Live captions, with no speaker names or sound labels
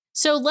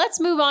So let's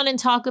move on and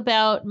talk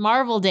about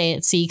Marvel Day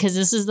at Sea, because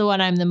this is the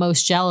one I'm the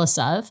most jealous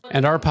of.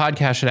 And our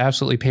podcast should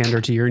absolutely pander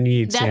to your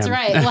needs, That's Sam.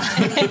 right.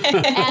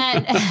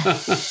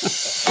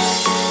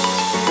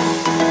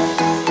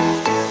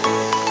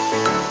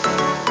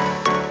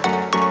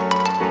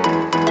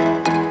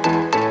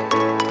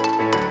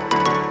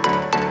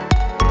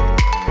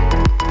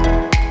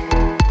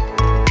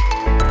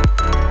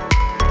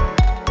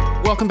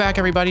 Welcome back,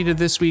 everybody, to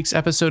this week's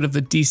episode of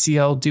the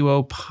DCL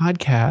Duo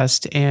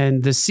podcast.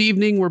 And this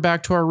evening, we're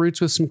back to our roots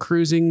with some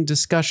cruising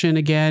discussion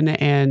again.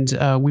 And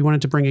we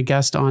wanted to bring a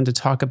guest on to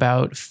talk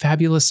about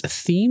fabulous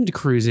themed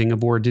cruising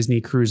aboard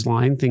Disney Cruise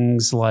Line.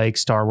 Things like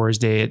Star Wars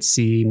Day at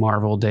Sea,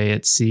 Marvel Day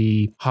at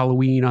Sea,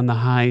 Halloween on the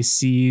high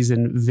seas,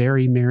 and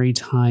very merry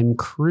time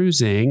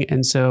cruising.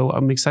 And so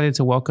I'm excited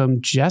to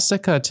welcome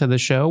Jessica to the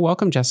show.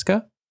 Welcome,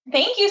 Jessica.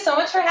 Thank you so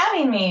much for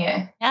having me.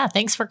 Yeah,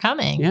 thanks for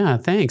coming. Yeah,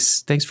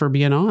 thanks. Thanks for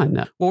being on.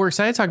 Well, we're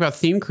excited to talk about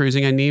theme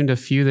cruising. I named a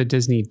few that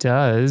Disney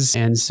does.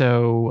 And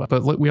so,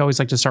 but we always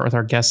like to start with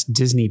our guest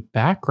Disney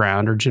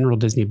background or general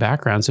Disney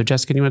background. So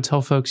Jessica, do you want to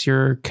tell folks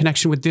your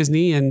connection with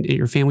Disney and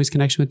your family's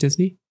connection with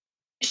Disney?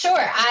 Sure.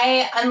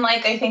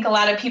 Unlike I think a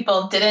lot of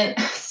people, didn't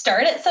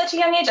start at such a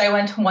young age. I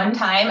went one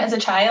time as a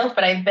child,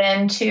 but I've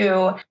been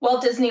to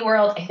Walt Disney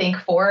World, I think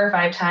 4 or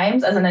 5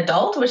 times as an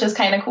adult, which is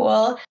kind of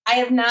cool. I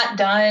have not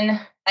done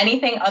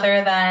anything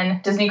other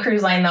than Disney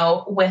Cruise Line,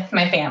 though, with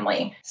my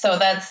family. So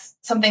that's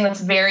something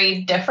that's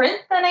very different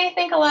than I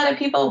think a lot of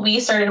people. We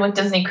started with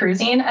Disney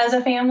Cruising as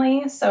a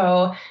family,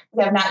 so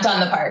we have not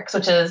done the parks,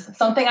 which is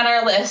something on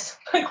our list,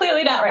 but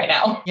clearly not right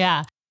now.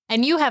 Yeah.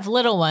 And you have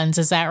little ones,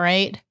 is that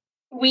right?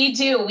 We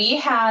do. We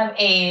have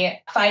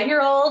a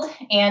 5-year-old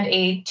and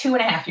a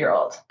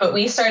 2.5-year-old, but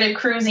we started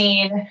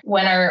cruising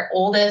when our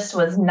oldest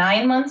was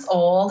 9 months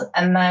old,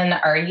 and then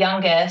our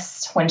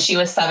youngest when she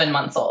was 7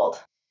 months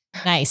old.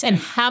 Nice. And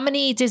how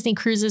many Disney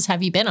cruises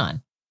have you been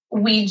on?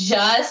 We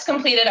just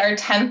completed our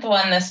 10th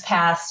one this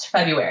past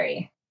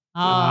February.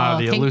 Oh,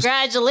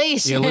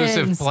 congratulations. The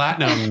elusive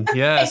platinum.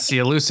 Yes, the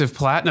elusive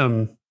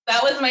platinum.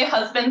 That was my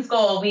husband's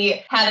goal.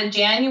 We had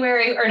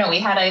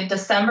a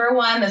December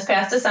one this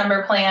past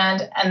December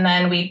planned. And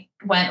then we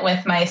went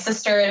with my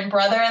sister and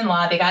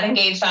brother-in-law. They got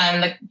engaged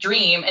on the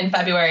Dream in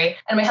February.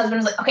 And my husband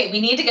was like, okay, we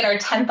need to get our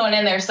 10th one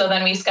in there. So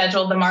then we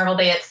scheduled the Marvel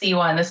Day at Sea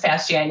one this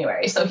past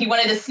January. So he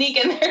wanted to sneak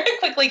in there to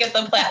quickly get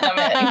the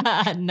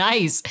platinum in.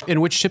 Nice.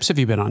 And which ships have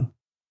you been on?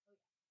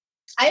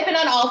 I've been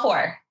on all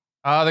 4.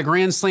 The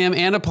Grand Slam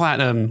and a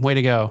platinum. Way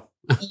to go.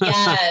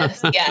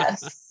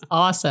 Yes.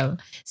 Awesome.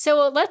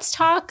 So let's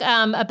talk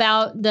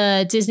about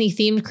the Disney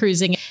themed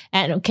cruising.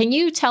 And can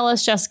you tell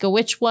us, Jessica,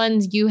 which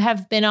ones you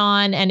have been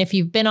on? And if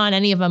you've been on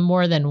any of them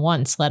more than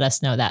once, let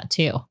us know that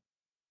too.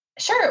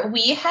 Sure.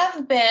 We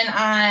have been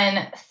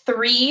on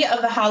 3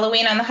 of the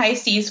Halloween on the High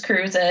Seas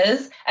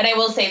cruises. And I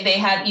will say they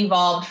have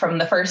evolved from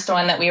the first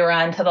one that we were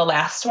on to the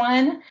last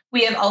one.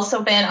 We have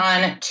also been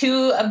on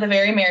 2 of the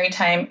Very Merry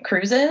Time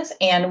cruises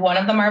and 1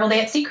 of the Marvel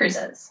Day at Sea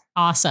cruises.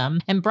 Awesome.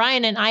 And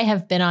Brian and I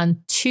have been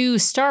on 2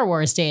 Star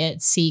Wars Day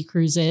at Sea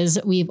cruises.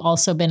 We've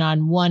also been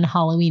on 1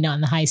 Halloween on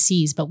the High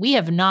Seas, but we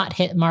have not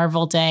hit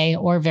Marvel Day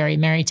or Very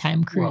Merry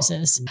Time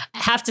cruises. Whoa. I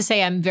have to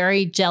say I'm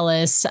very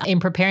jealous.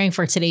 In preparing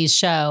for today's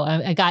show,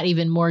 I got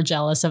even more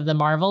jealous of the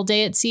Marvel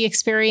Day at Sea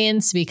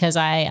experience because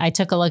I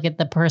took a look at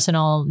the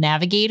personal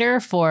navigator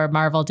for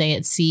Marvel Day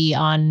at Sea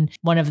on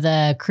one of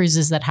the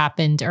cruises that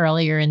happened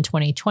earlier in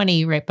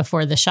 2020, right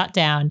before the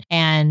shutdown.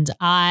 And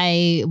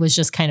I was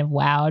just kind of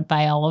wowed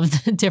by all of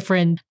the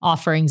different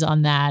offerings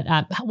on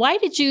that. Why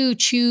did you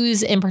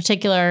choose in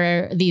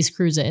particular these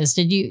cruises?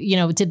 Did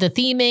did the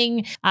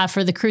theming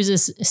for the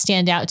cruises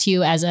stand out to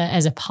you as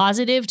a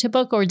positive to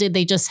book, or did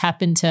they just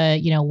happen to,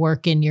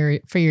 work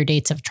for your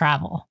dates of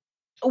travel?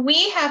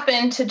 We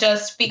happen to,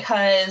 just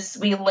because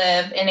we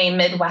live in a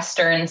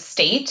Midwestern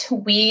state,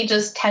 we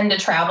just tend to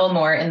travel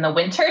more in the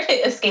winter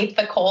to escape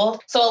the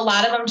cold. So a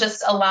lot of them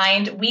just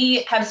aligned.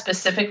 We have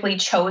specifically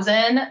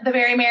chosen the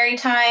Very Merry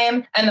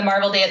Time and the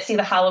Marvel Day at Sea,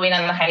 the Halloween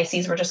on the High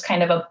Seas were just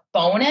kind of a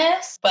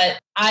bonus, but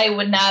I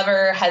would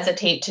never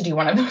hesitate to do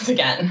one of those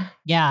again.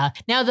 Yeah.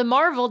 Now the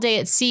Marvel Day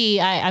at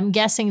Sea, I'm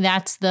guessing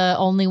that's the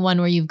only one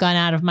where you've gone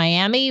out of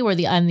Miami,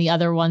 and the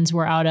other ones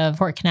were out of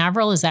Port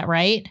Canaveral. Is that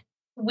right?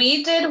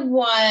 We did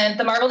one,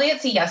 the Marvel Day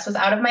at Sea, yes, was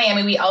out of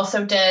Miami. We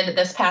also did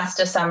this past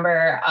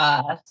December,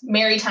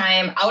 Merry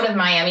Time out of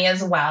Miami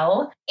as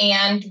well.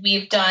 And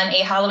we've done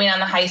a Halloween on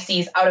the High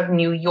Seas out of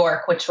New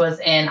York, which was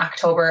in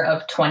October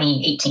of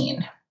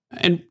 2018.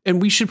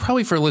 And we should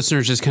probably, for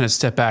listeners, just kind of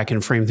step back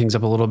and frame things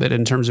up a little bit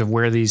in terms of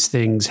where these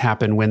things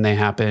happen, when they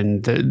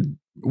happen,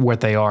 what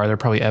they are. They're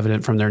probably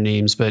evident from their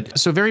names. But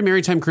so Very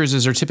Merry Time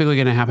cruises are typically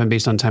going to happen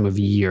based on time of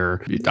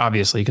year,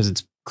 obviously, because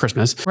it's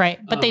Christmas. Right.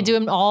 But they do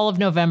them all of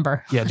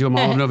November. Yeah, do them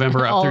all of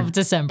November. All of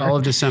December. All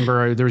of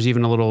December. There was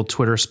even a little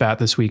Twitter spat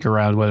this week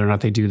around whether or not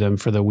they do them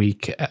for the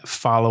week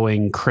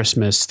following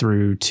Christmas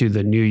through to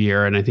the New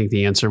Year. And I think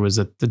the answer was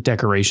that the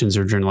decorations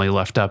are generally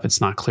left up.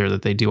 It's not clear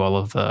that they do all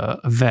of the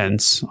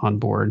events on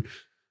board.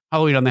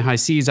 Halloween on the High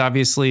Seas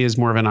obviously is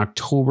more of an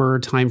October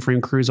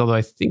timeframe cruise, although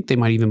I think they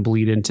might even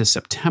bleed into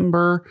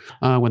September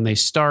when they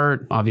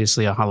start.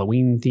 Obviously a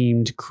Halloween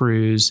themed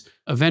cruise.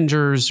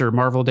 Avengers or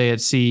Marvel Day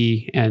at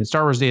Sea and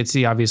Star Wars Day at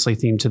Sea obviously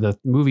themed to the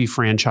movie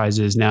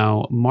franchises.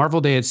 Now,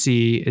 Marvel Day at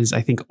Sea is,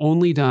 I think,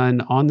 only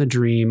done on the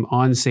Dream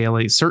on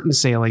certain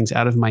sailings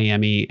out of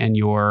Miami, and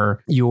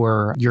your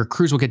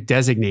cruise will get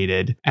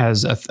designated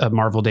as a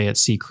Marvel Day at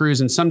Sea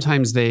cruise. And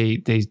sometimes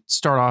they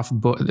start off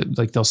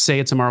like they'll say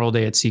it's a Marvel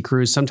Day at Sea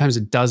cruise. Sometimes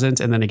it doesn't,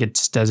 and then it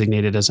gets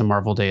designated as a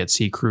Marvel Day at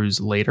Sea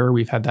cruise later.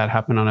 We've had that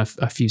happen on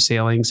a few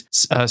sailings.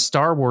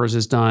 Star Wars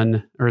is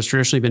done, or has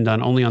traditionally been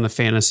done, only on the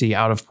Fantasy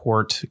out of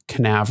port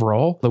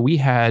Canaveral. But we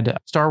had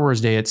Star Wars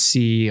Day at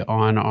Sea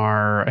on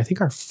our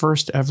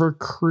first ever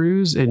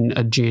cruise in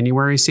a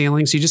January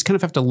sailing. So you just kind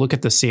of have to look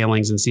at the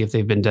sailings and see if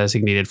they've been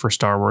designated for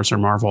Star Wars or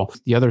Marvel.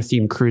 The other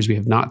themed cruise we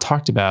have not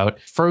talked about,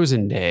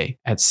 Frozen Day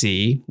at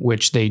Sea,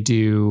 which they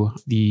do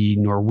the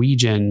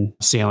Norwegian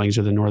sailings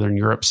or the Northern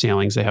Europe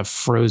sailings. They have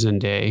Frozen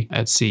Day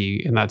at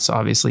Sea, and that's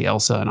obviously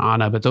Elsa and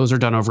Anna, but those are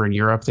done over in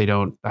Europe.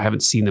 I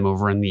haven't seen them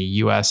over in the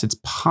US. It's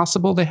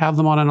possible they have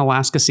them on an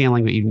Alaska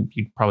sailing, but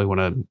you'd probably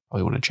want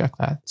to check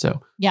that.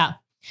 So yeah,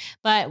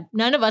 but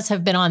none of us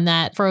have been on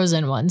that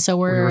Frozen one. So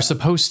we were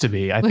supposed to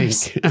be, I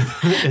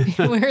think.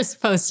 We're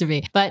supposed to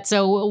be. But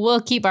so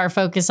we'll keep our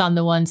focus on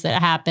the ones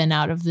that happen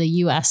out of the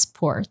US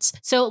ports.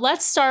 So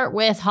let's start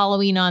with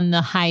Halloween on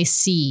the High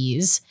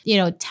Seas.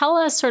 Tell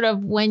us sort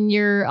of when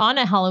you're on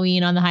a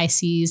Halloween on the High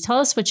Seas, tell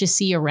us what you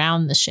see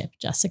around the ship,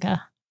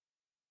 Jessica.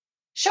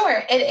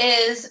 Sure.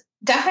 It is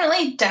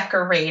definitely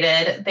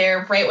decorated.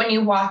 There, right when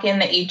you walk in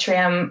the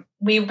atrium,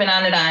 we've been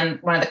on it on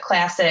one of the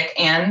classic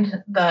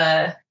and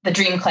the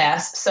Dream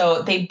class.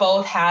 So they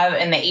both have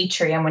in the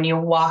atrium, when you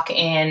walk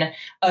in,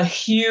 a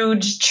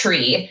huge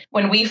tree.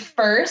 When we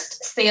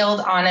first sailed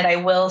on it, I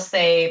will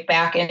say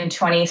back in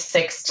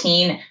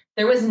 2016,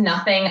 there was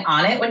nothing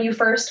on it when you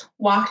first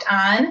walked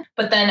on,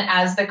 but then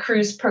as the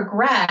cruise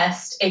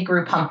progressed, it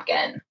grew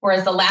pumpkin.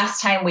 Whereas the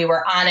last time we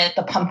were on it,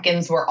 the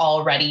pumpkins were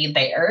already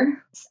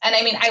there. And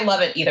I mean, I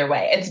love it either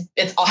way.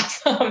 It's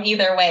awesome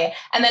either way.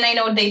 And then I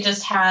know they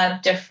just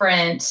have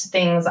different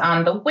things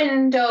on the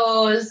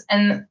windows,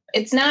 and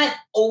it's not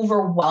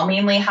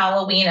overwhelmingly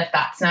Halloween if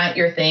that's not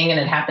your thing and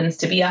it happens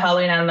to be a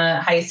Halloween on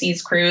the High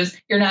Seas cruise.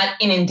 You're not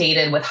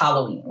inundated with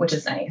Halloween, which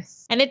is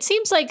nice. And it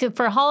seems like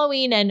for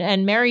Halloween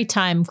and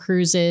maritime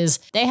cruises,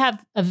 they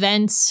have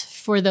events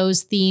for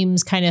those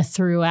themes kind of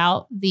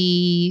throughout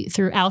the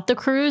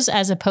cruise,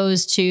 as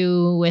opposed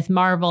to with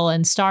Marvel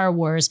and Star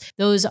Wars.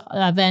 Those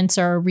events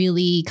are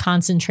really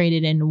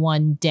concentrated in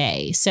one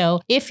day.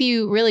 So if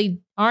you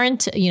really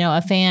aren't,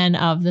 a fan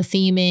of the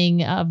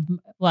theming of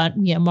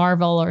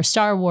Marvel or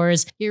Star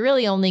Wars, you're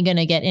really only going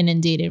to get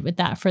inundated with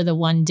that for the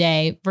one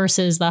day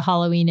versus the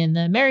Halloween in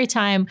the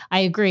maritime. I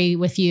agree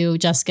with you,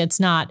 Jessica. It's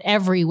not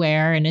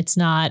everywhere, and it's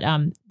not,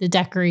 the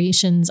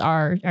decorations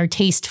are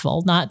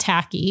tasteful, not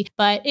tacky,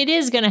 but it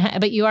is going to,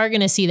 but you are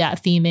going to see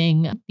that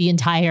theming the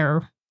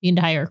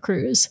entire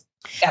cruise.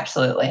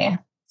 Absolutely.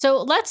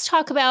 So let's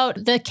talk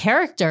about the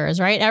characters,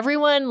 right?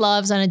 Everyone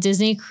loves on a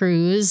Disney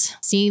cruise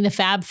seeing the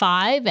Fab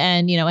Five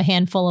and, a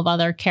handful of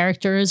other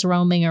characters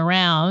roaming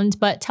around.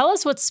 But tell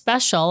us what's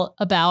special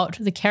about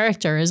the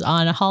characters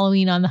on a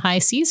Halloween on the High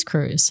Seas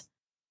cruise.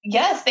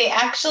 Yes, they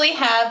actually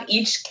have,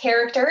 each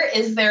character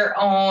is their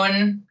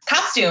own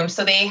costume.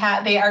 So they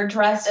are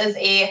dressed as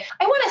I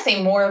want to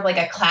say more of like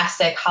a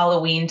classic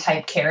Halloween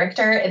type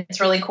character.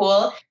 It's really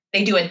cool.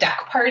 They do a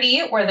deck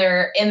party where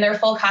they're in their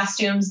full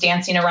costumes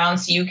dancing around,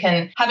 so you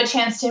can have a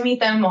chance to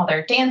meet them while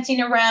they're dancing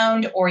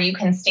around, or you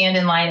can stand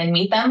in line and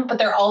meet them. But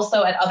they're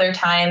also at other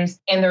times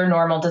in their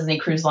normal Disney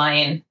Cruise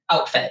Line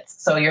outfits.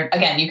 So you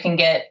can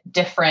get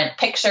different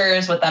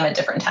pictures with them at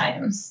different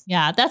times.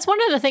 Yeah, that's one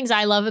of the things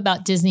I love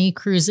about Disney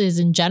cruises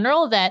in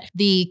general, that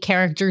the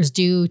characters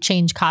do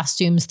change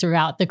costumes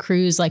throughout the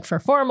cruise, like for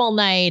formal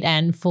night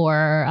and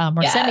for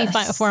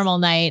semi-formal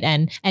night.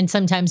 And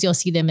sometimes you'll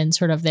see them in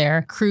sort of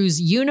their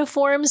cruise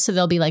uniforms. So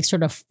they'll be like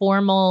sort of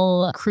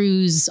formal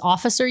cruise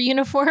officer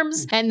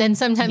uniforms. And then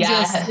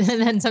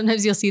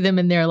sometimes you'll see them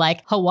in their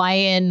like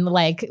Hawaiian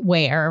like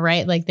wear,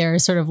 right? Like their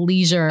sort of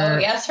leisure. Oh,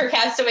 yes, for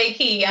Castaway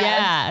Cay. Yes.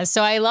 Yeah.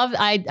 So I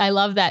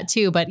love that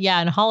too. But yeah,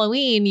 on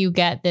Halloween, you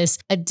get this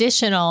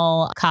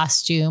additional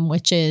costume,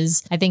 which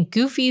is, I think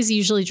Goofy's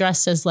usually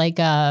dressed as like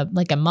a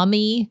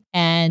mummy.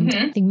 And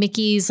I think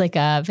Mickey's like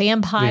a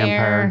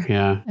vampire.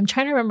 Yeah. I'm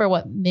trying to remember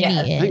what Minnie is.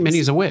 I think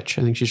Minnie's a witch.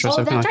 I think she's dressed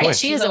up like a witch.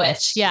 She is a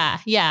witch. Yeah.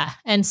 Yeah.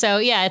 And so,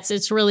 yeah,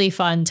 it's really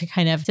fun to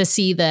kind of to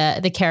see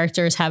the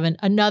characters having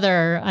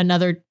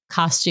another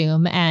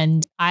costume.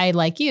 And I,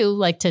 like you,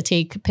 like to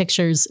take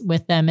pictures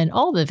with them in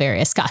all the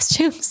various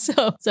costumes.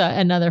 So it's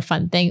another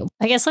fun thing.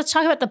 I guess let's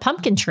talk about the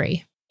pumpkin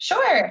tree.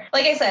 Sure.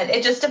 Like I said,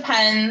 it just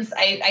depends.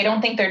 I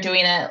don't think they're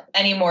doing it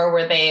anymore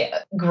where they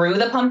grew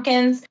the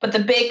pumpkins, but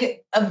the big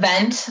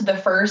event the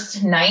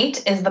first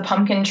night is the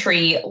pumpkin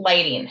tree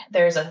lighting.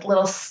 There's a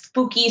little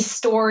spooky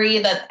story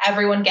that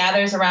everyone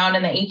gathers around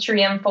in the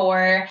atrium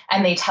for,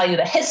 and they tell you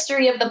the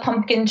history of the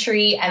pumpkin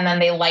tree, and then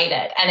they light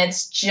it. And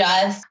it's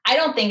just, I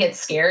don't think it's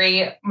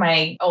scary.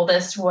 My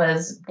oldest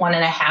was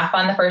 1.5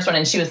 on the first one,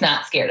 and she was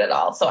not scared at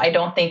all. So I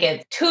don't think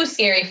it's too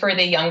scary for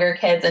the younger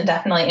kids, and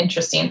definitely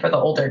interesting for the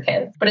older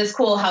kids. But it's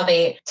cool how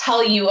they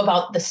tell you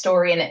about the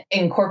story and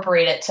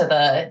incorporate it to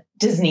the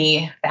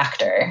Disney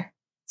factor.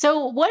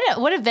 So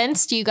what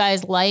events do you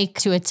guys like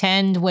to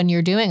attend when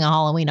you're doing a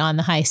Halloween on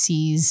the High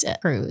Seas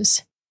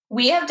cruise?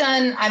 We have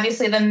done,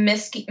 obviously, the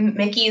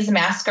Mickey's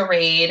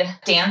Masquerade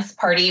dance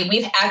party.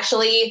 We've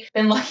actually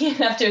been lucky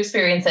enough to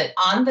experience it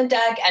on the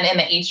deck and in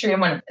the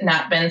atrium when it's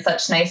not been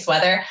such nice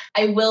weather.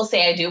 I will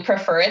say I do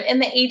prefer it in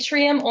the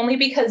atrium only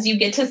because you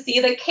get to see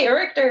the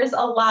characters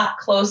a lot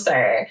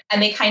closer,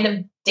 and they kind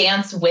of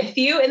dance with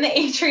you in the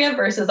atrium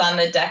versus on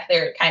the deck.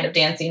 They're kind of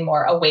dancing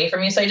more away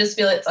from you. So I just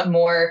feel it's a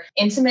more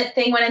intimate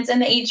thing when it's in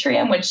the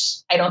atrium, which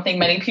I don't think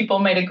many people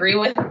might agree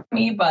with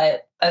me,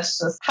 but that's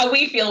just how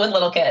we feel with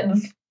little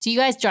kids. Do you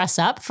guys dress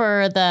up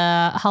for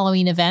the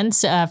Halloween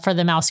events, for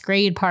the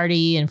Masquerade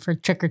party and for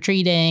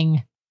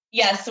trick-or-treating?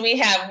 Yes, we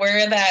have.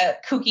 We're the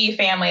kooky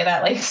family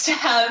that likes to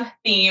have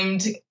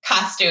themed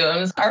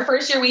costumes. Our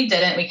first year we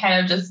didn't. We kind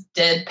of just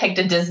picked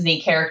a Disney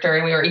character,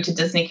 and we were each a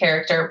Disney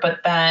character. But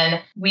then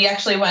we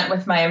actually went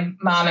with my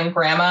mom and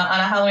grandma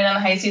on a Halloween on the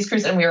High Seas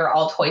cruise, and we were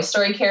all Toy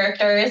Story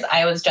characters.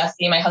 I was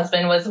Jessie. My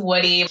husband was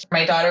Woody.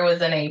 My daughter was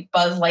in a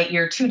Buzz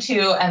Lightyear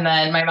tutu. And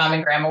then my mom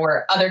and grandma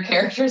were other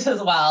characters as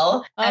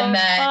well. And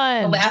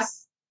then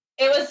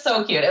it was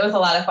so cute. It was a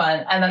lot of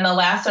fun. And then the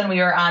last one we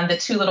were on, the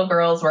two little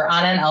girls were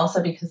Anna and Elsa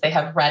because they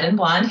have red and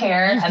blonde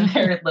hair and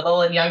they're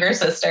little and younger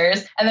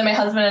sisters. And then my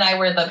husband and I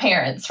were the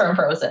parents from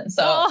Frozen.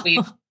 So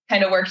we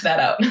kind of worked that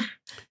out.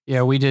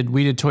 Yeah, we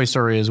did Toy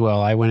Story as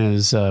well. I went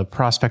as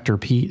Prospector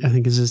Pete, I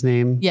think is his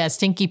name. Yeah,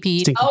 Stinky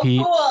Pete.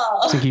 Cool.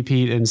 Stinky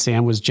Pete, and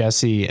Sam was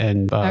Jessie,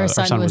 and our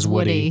son was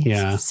Woody.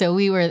 Yeah. So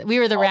we were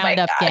the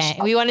Roundup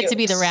gang. We wanted to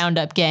be the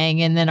Roundup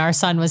gang, and then our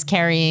son was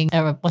carrying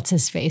what's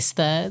his face,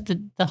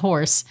 the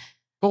horse.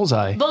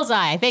 Bullseye.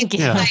 Thank you.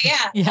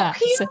 Yeah.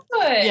 So,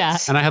 yeah.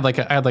 And I had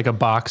like a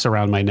box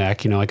around my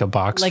neck, like a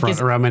box like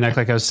around my neck,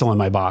 like I was still in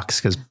my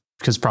box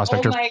because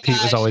Prospector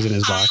Pete was always in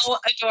his box. How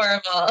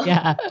adorable.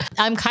 Yeah.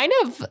 I'm kind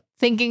of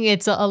thinking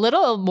it's a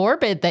little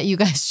morbid that you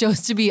guys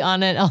chose to be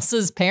Anna and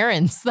Elsa's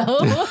parents, though.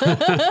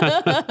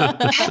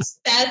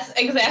 That's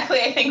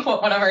exactly, I think,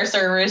 what one of our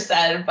servers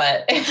said,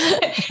 but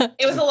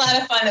it was a lot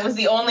of fun. It was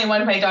the only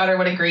one my daughter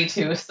would agree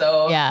to.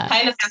 So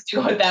kind of have to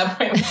go at that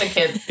point with the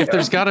kids. If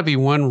there's got to be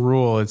one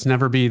rule, it's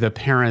never be the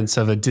parents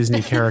of a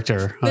Disney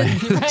character. Right.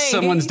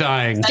 Someone's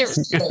dying.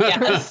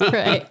 Yes.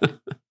 Right.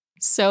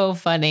 So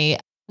funny.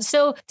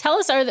 So tell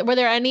us, were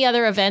there any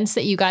other events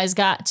that you guys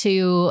got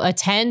to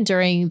attend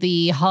during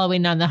the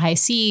Halloween on the High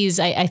Seas?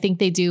 I think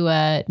they do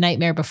a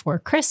Nightmare Before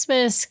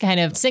Christmas kind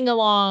of sing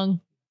along.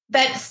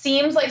 That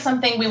seems like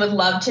something we would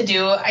love to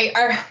do.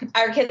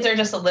 Our kids are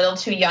just a little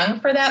too young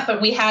for that,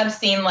 but we have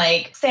seen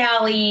like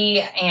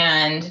Sally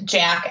and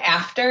Jack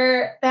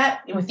after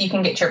that. If you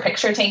can get your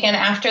picture taken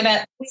after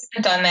that. We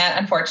haven't done that,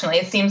 unfortunately.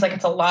 It seems like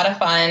it's a lot of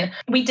fun.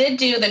 We did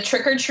do the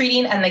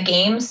trick-or-treating and the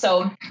games.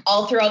 So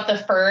all throughout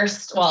this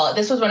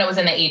was when it was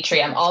in the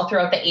atrium, all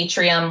throughout the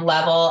atrium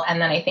level.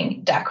 And then I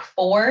think deck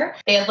 4,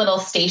 they had little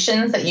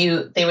stations that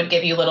they would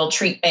give you little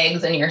treat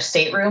bags in your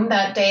stateroom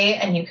that day.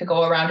 And you could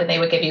go around and they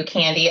would give you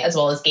candy as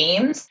well as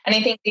games. And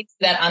I think they do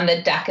that on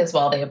the deck as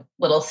well. They have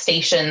little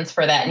stations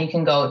for that, and you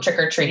can go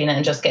trick-or-treating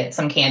and just get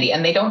some candy.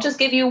 And they don't just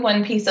give you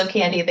one piece of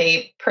candy.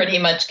 They pretty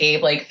much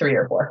gave like 3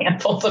 or 4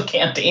 handfuls of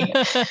candy.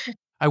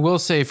 I will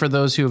say, for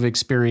those who have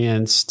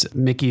experienced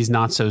Mickey's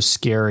Not So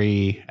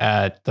Scary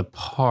at the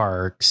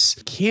parks,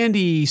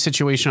 candy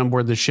situation on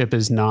board the ship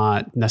is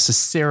not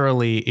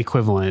necessarily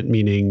equivalent,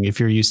 meaning if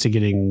you're used to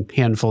getting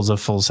handfuls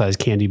of full-size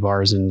candy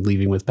bars and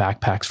leaving with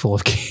backpacks full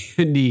of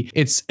candy,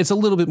 it's a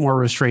little bit more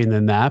restrained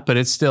than that, but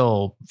it's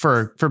still,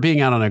 for being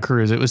out on a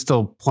cruise, it was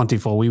still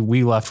plentiful.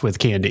 We left with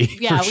candy.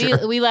 Yeah,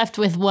 sure. we left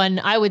with one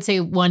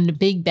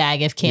big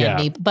bag of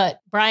candy,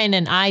 but Brian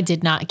and I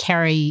did not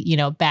carry,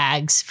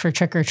 bags for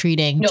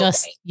trick-or-treating. No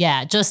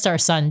just our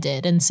son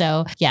did. And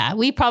so,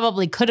 we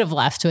probably could have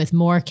left with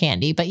more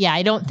candy, but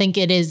I don't think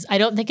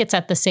it's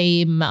at the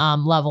same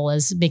level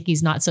as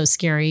Mickey's Not So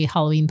Scary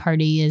Halloween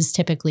party is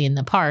typically in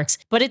the parks,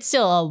 but it's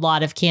still a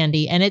lot of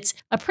candy. And it's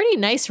a pretty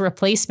nice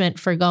replacement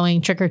for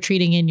going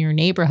trick-or-treating in your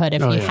neighborhood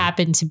if you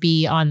happen to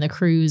be on the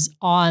cruise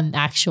on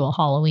actual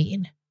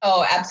Halloween.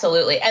 Oh,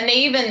 absolutely. And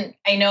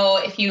I know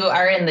if you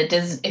are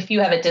if you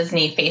have a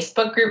Disney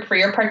Facebook group for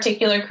your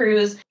particular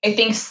cruise, I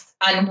think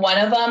on one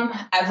of them,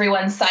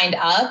 everyone signed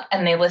up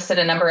and they listed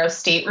a number of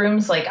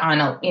staterooms like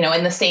on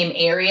in the same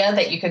area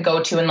that you could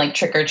go to and like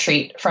trick or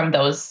treat from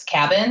those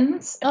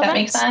cabins. If that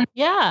makes sense.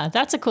 Yeah,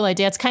 that's a cool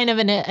idea. It's kind of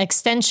an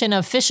extension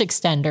of Fish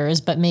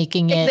Extenders, but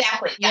making it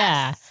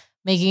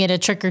making it a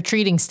trick or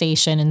treating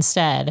station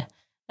instead.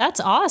 That's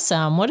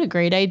awesome. What a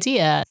great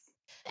idea.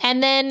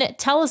 And then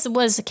tell us,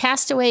 was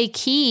Castaway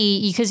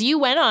Cay, because you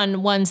went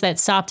on ones that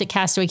stopped at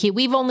Castaway Cay.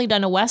 We've only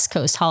done a West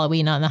Coast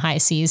Halloween on the high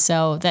seas.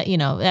 So that,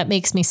 that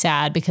makes me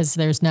sad because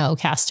there's no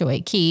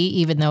Castaway Cay,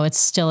 even though it's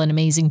still an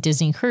amazing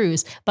Disney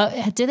cruise.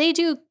 But do they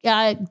do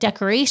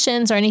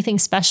decorations or anything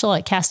special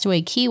at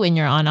Castaway Cay when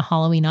you're on a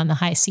Halloween on the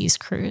high seas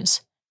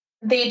cruise?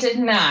 They did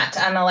not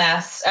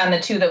on the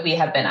two that we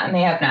have been on.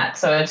 They have not.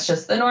 So it's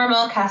just the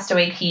normal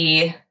Castaway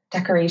Cay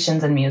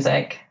decorations and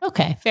music.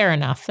 Okay, fair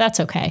enough. That's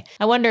okay.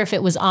 I wonder if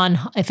it was on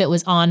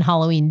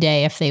Halloween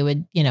Day, if they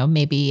would,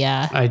 maybe.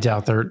 I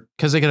doubt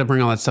because they got to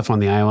bring all that stuff on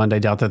the island. I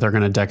doubt that they're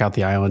going to deck out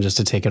the island just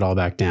to take it all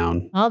back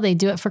down. Oh, they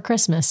do it for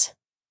Christmas.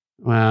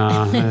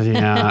 Well,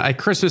 yeah.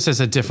 Christmas is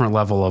a different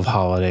level of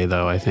holiday,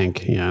 though, I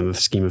think, in the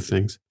scheme of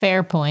things.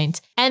 Fair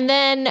point. And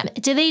then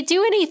do they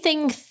do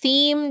anything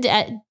themed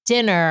at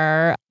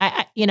dinner?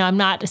 I'm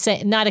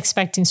not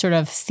expecting sort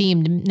of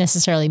themed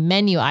necessarily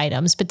menu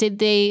items, but do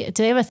they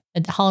have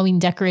a Halloween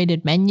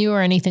decorated menu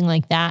or anything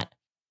like that?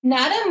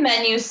 Not a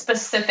menu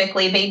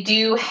specifically. They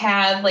do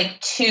have like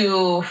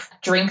 2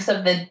 drinks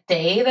of the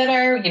day that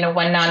are,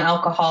 one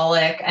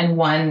non-alcoholic and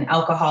one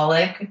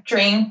alcoholic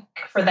drink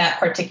for that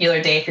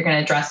particular day if you're going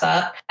to dress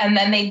up. And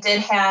then they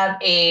did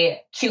have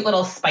a cute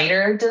little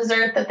spider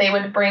dessert that they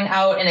would bring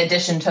out in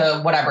addition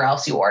to whatever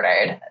else you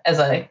ordered as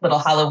a little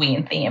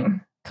Halloween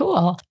theme.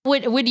 Cool.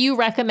 Would you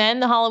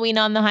recommend the Halloween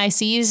on the high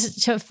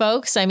seas to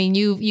folks? I mean,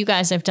 you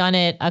guys have done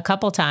it a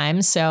couple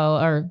times.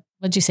 Or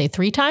what'd you say,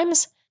 3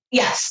 times?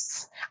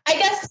 Yes. I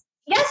guess,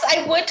 yes,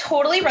 I would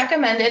totally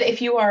recommend it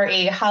if you are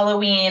a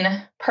Halloween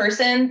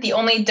person. The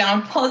only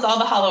downfall is all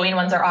the Halloween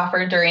ones are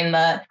offered during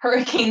the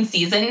hurricane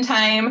season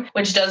time,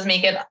 which does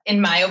make it,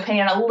 in my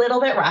opinion, a little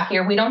bit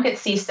rockier. We don't get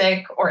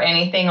seasick or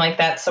anything like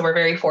that, so we're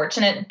very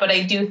fortunate. But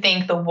I do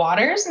think the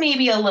waters may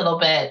be a little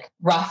bit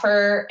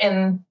rougher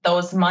in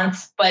those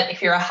months. But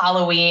if you're a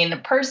Halloween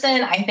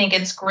person, I think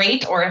it's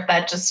great. Or if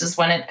that just is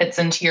when it fits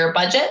into your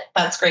budget,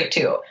 that's great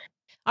too.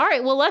 All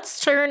right, well,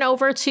 let's turn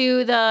over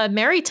to the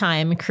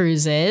maritime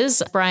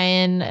cruises.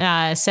 Brian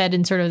said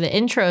in sort of the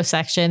intro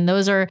section,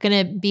 those are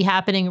going to be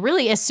happening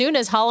really as soon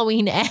as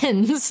Halloween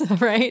ends,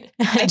 right?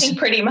 I think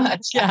pretty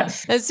much,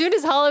 yes. As soon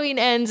as Halloween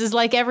ends is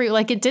like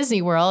at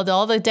Disney World,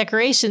 all the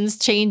decorations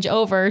change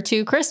over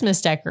to Christmas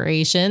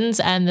decorations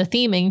and the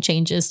theming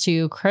changes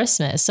to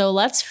Christmas. So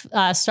let's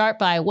start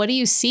by, what do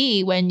you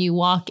see when you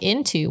walk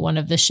into one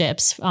of the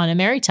ships on a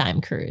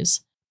maritime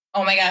cruise?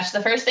 Oh my gosh,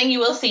 the first thing you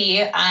will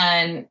see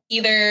on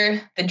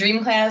either the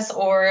Dream class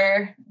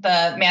or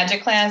the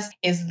Magic class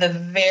is the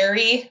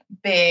very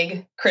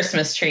big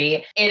Christmas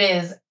tree. It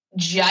is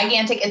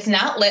gigantic. It's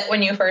not lit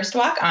when you first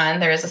walk on.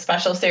 There is a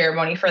special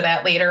ceremony for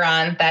that later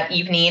on that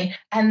evening.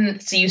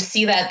 And so you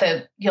see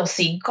you'll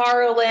see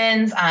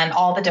garlands on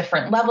all the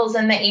different levels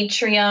in the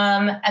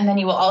atrium. And then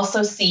you will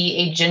also see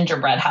a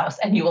gingerbread house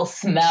and you will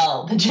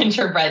smell the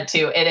gingerbread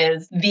too. It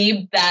is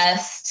the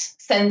best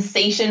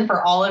sensation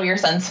for all of your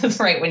senses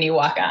right when you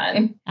walk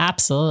on.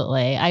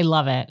 Absolutely. I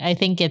love it. I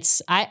think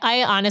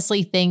I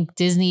honestly think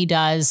Disney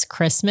does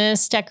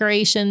Christmas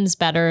decorations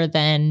better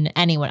than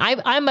anyone.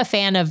 I'm a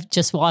fan of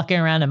just walking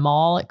around a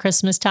mall at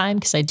Christmas time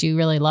because I do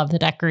really love the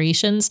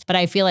decorations, but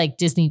I feel like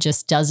Disney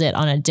just does it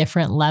on a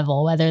different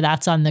level, whether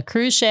that's on the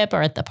cruise ship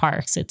or at the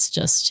parks. It's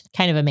just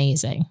kind of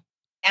amazing.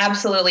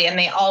 Absolutely. And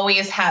they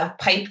always have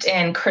piped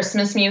in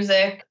Christmas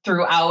music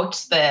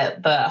throughout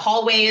the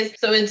hallways.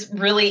 So it's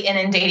really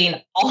inundating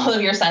all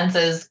of your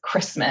senses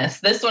Christmas.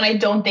 This one, I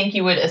don't think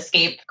you would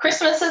escape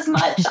Christmas as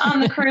much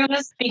on the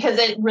cruise because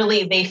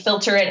they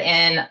filter it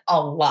in a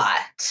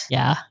lot.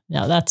 Yeah,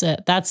 no, that's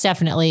it. That's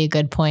definitely a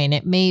good point.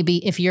 It may be,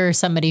 if you're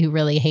somebody who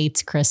really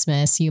hates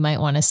Christmas, you might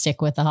want to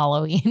stick with the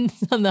Halloween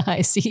on the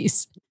high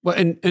seas. Well,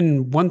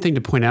 and one thing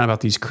to point out about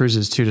these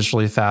cruises too, just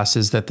really fast,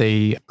 is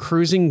that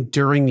cruising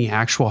during the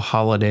actual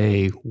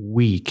holiday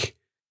week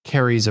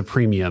carries a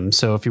premium.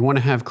 So if you want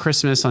to have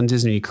Christmas on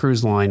Disney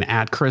Cruise Line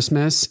at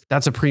Christmas,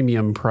 that's a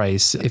premium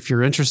price. If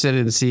you're interested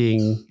in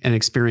seeing and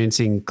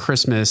experiencing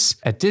Christmas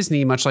at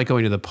Disney, much like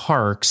going to the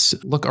parks,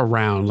 look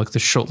around, look at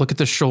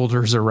the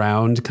shoulders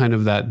around kind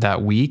of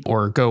that week,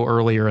 or go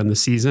earlier in the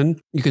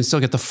season. You can still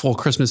get the full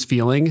Christmas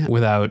feeling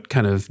without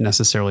kind of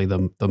necessarily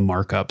the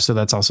markup. So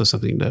that's also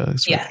something to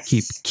sort of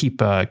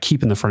keep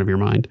in the front of your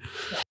mind.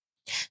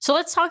 So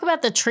let's talk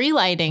about the tree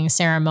lighting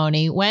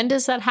ceremony. When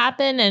does that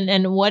happen,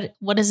 and what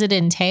does it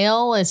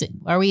entail?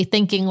 Are we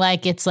thinking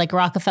like it's like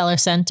Rockefeller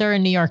Center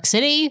in New York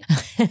City?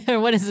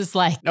 Or what is this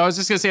like? I was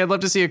just gonna say, I'd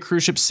love to see a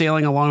cruise ship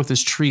sailing along with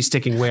this tree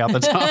sticking way out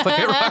the top like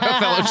at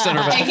Rockefeller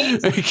Center.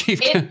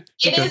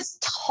 It is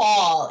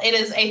tall. It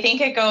is. I think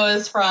it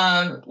goes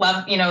from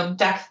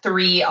deck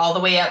 3 all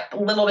the way up a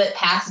little bit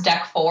past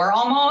deck 4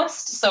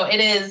 almost. So it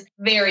is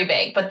very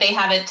big. But they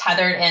have it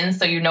tethered in,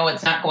 so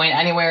it's not going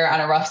anywhere on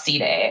a rough sea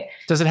day.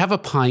 Does it have a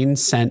pine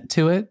scent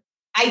to it?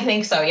 I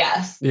think so,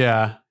 yes.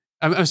 Yeah.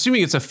 I'm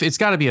assuming it's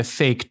got to be a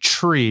fake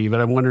tree, but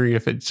I'm wondering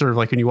if it's sort of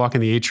like when you walk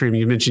in the atrium,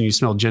 you mentioned you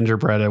smell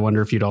gingerbread. I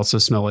wonder if you'd also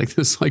smell like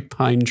this like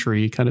pine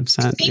tree kind of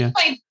scent. I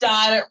think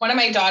one of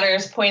my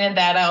daughters pointed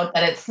that out,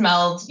 that it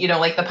smelled,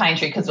 like the pine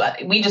tree, because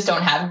we just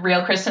don't have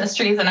real Christmas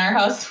trees in our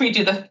house. We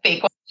do the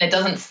fake one. It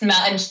doesn't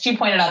smell. And she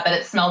pointed out that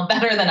it smelled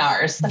better than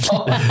ours.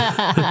 So.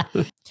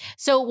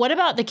 So what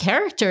about the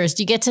characters?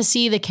 Do you get to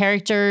see the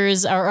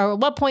characters, or at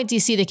what point do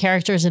you see the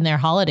characters in their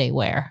holiday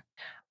wear?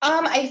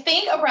 I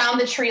think around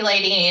the tree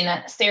lighting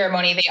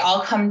ceremony, they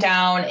all come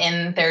down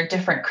in their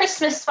different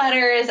Christmas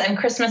sweaters and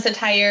Christmas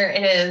attire.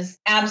 It is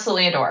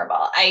absolutely adorable.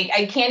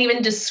 I can't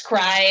even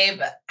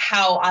describe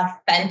how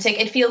authentic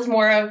it feels.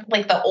 More of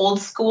like the old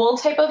school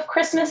type of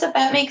Christmas, if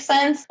that makes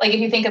sense. Like if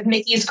you think of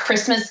Mickey's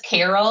Christmas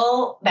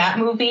Carol, that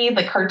movie,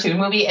 the cartoon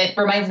movie, it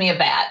reminds me of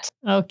that.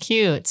 Oh,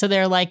 cute. So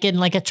they're like in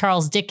like a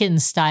Charles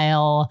Dickens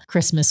style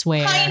Christmas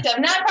wear. Kind of.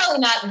 Probably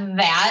not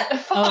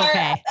that far.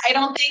 Okay. I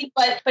don't think,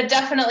 but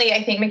definitely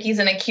I think Mickey's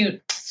in a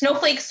cute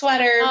snowflake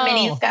sweater. Oh.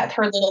 Minnie's got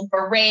her little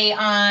beret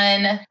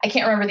on. I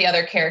can't remember the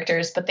other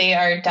characters, but they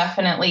are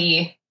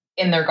definitely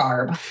in their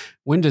garb.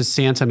 When does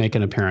Santa make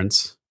an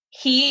appearance?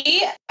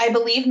 He, I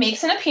believe,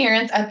 makes an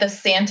appearance at the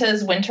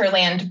Santa's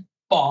Winterland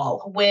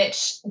Ball,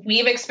 which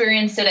we've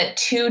experienced it at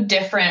 2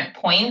 different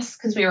points,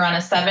 because we were on a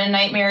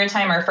 7-night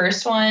Maritime, our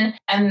first one,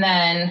 and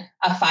then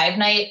a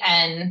 5-night.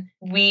 And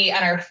we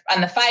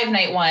on the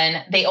 5-night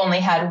one, they only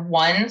had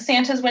one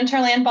Santa's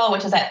Winterland Ball,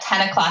 which is at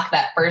 10 o'clock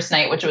that first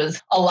night, which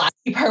was a lot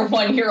to keep our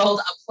 1-year-old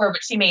up for,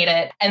 but she made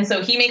it. And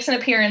so he makes an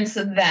appearance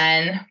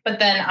then. But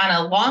then on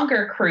a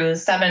longer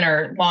cruise, 7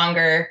 or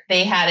longer,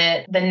 they had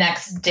it the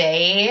next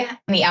day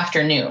in the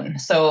afternoon.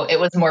 So it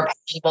was more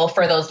palatable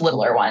for those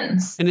littler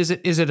ones. And is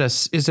it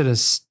a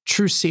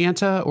true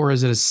Santa, or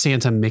is it a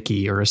Santa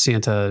Mickey or a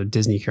Santa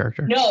Disney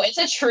character? No, it's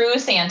a true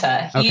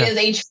Santa. He is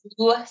a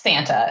true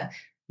Santa.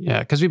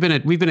 Yeah, because we've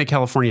been at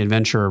California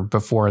Adventure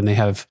before, and they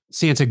have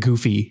Santa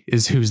Goofy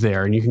is who's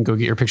there, and you can go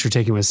get your picture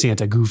taken with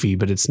Santa Goofy,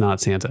 but it's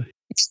not Santa.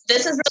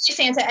 This is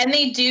really Santa, and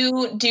they do.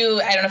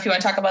 I don't know if you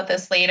want to talk about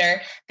this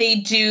later. They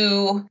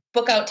do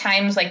book out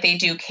times, like they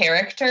do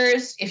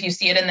characters. If you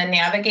see it in the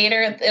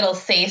navigator, it'll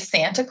say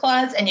Santa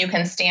Claus, and you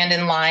can stand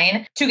in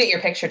line to get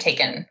your picture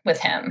taken with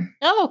him.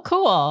 Oh,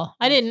 cool!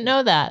 I didn't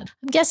know that.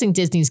 I'm guessing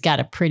Disney's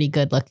got a pretty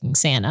good-looking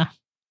Santa.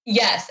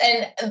 Yes.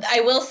 And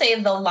I will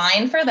say the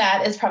line for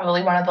that is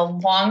probably one of the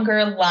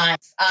longer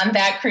lines on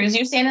that cruise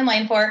you stand in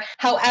line for.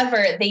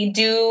 However, they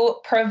do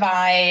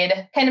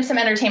provide kind of some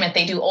entertainment.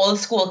 They do old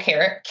school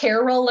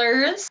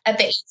carolers at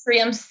the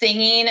atrium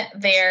singing.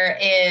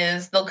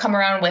 They'll come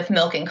around with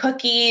milk and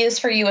cookies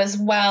for you as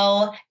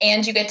well.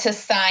 And you get to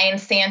sign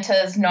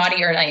Santa's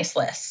naughty or nice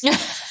list.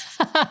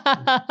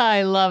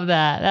 I love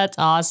that. That's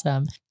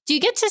awesome. Do you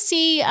get to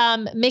see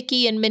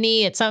Mickey and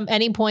Minnie at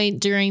any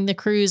point during the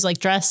cruise, like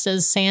dressed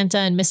as Santa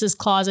and Mrs.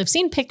 Claus? I've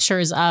seen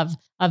pictures of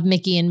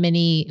Mickey and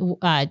Minnie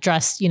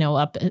dressed,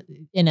 up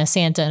in a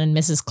Santa and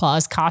Mrs.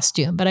 Claus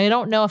costume, but I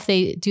don't know if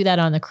they do that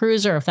on the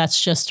cruise or if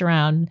that's just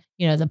around,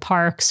 the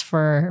parks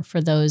for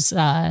those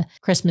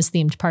Christmas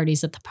themed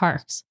parties at the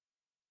parks.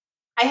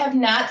 I have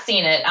not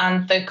seen it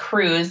on the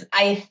cruise.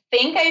 I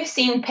think I've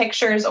seen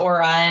pictures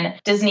or on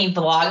Disney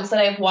vlogs that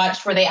I've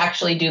watched where they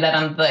actually do that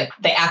on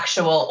the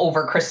actual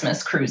over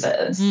Christmas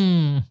cruises.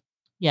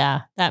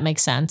 Yeah, that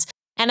makes sense.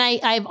 And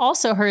I've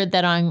also heard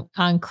that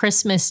on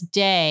Christmas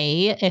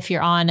Day, if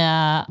you're on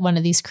one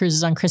of these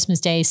cruises on Christmas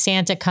Day,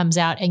 Santa comes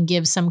out and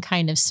gives some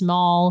kind of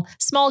small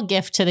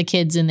gift to the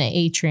kids in the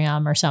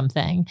atrium or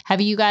something.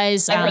 Have you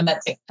guys? I heard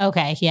that too.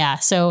 Okay, yeah.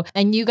 So,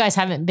 and you guys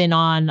haven't been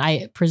on,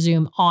 I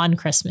presume, on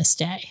Christmas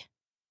Day.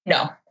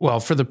 No. Well,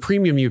 for the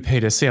premium you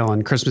pay to sail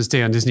on Christmas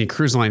Day on Disney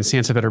Cruise Line,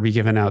 Santa better be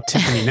giving out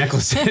Tiffany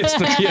necklaces.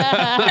 But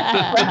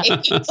yeah.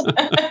 Right.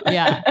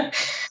 Yeah.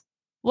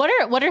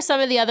 What are some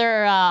of the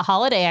other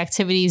holiday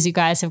activities you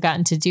guys have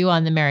gotten to do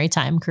on the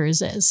Maritime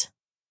cruises?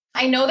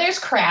 I know there's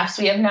crafts.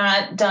 We have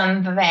not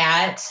done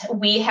that.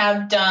 We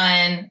have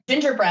done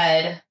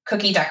gingerbread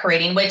cookie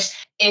decorating, which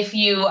if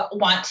you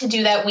want to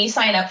do that, we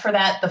sign up for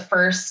that the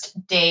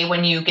first day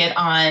when you get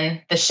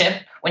on the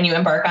ship. When you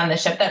embark on the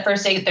ship that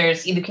first day,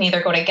 you can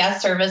either go to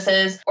guest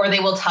services or they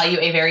will tell you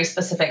a very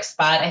specific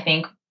spot. I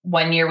think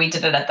one year we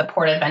did it at the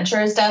Port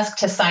Adventurers desk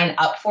to sign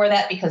up for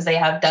that because they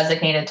have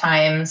designated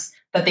times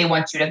that they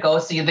want you to go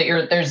so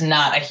that there's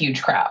not a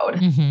huge crowd.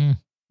 Mm-hmm.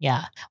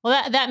 Yeah.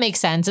 Well, that makes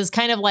sense. It's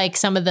kind of like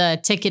some of the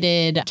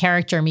ticketed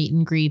character meet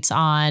and greets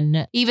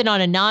even on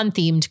a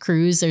non-themed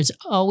cruise, there's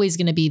always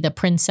going to be the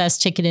princess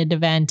ticketed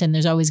event, and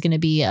there's always going to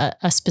be a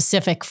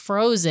specific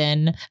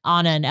Frozen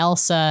on an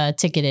Elsa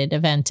ticketed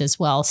event as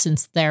well,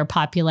 since their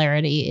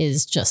popularity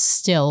is just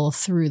still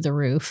through the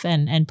roof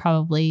and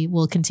probably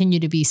will continue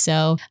to be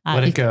so.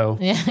 Let it go.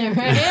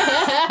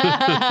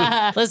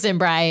 Listen,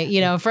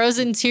 Bri,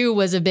 Frozen 2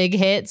 was a big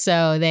hit,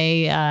 so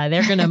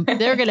they're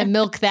gonna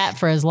milk that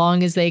for as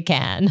long as they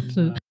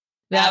can.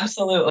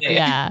 Absolutely.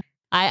 Yeah.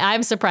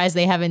 I'm surprised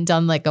they haven't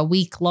done like a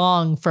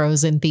week-long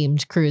Frozen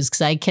themed cruise,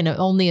 because I can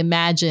only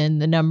imagine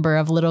the number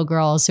of little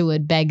girls who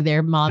would beg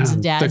their moms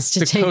and dads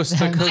to take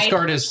them. The Coast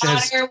Guard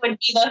would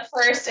be the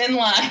first in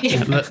line.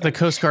 Yeah, the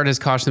Coast Guard has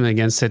cautioned them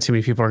against it. Too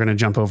many people are going to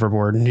jump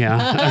overboard.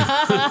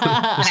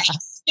 Yeah.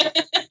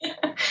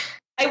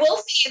 I will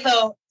say,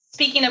 though,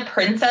 speaking of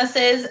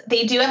princesses,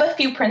 they do have a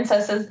few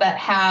princesses that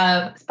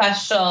have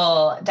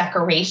special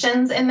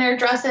decorations in their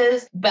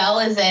dresses. Belle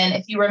is in,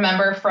 if you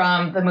remember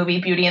from the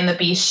movie Beauty and the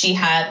Beast, she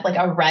had like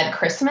a red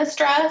Christmas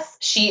dress.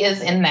 She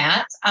is in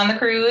that on the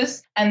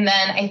cruise. And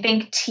then I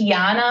think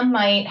Tiana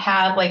might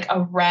have like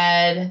a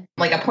red,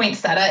 like a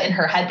poinsettia in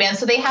her headband.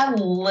 So they have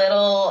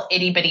little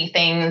itty bitty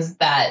things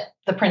that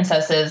the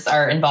princesses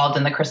are involved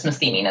in the Christmas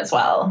theming as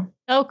well.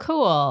 Oh,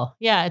 cool.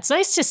 Yeah, it's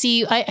nice to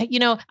see.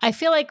 I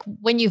feel like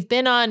when you've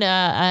been on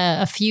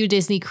a few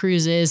Disney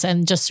cruises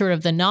and just sort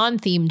of the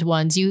non-themed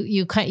ones,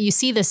 you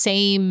see the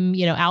same,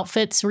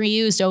 outfits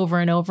reused over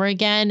and over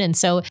again. And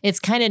so it's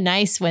kind of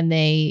nice when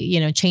they,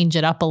 change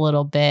it up a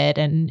little bit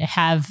and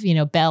have,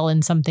 Belle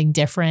in something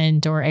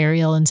different or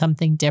Ariel in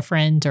something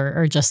different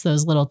or just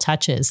those little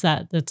touches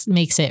that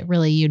makes it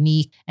really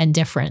unique and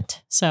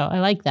different. So I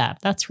like that.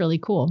 That's really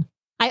cool.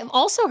 I've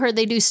also heard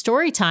they do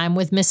story time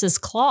with Mrs.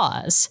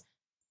 Claus.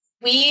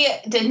 We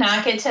did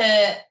not get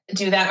to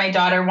do that. My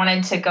daughter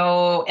wanted to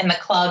go in the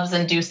clubs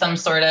and do some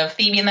sort of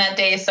theming that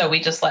day, so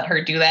we just let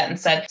her do that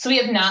instead. So we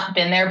have not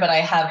been there, but I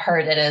have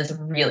heard it is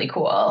really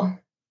cool.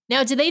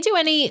 Now, do they do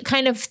any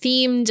kind of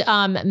themed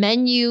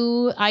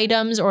menu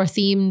items or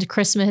themed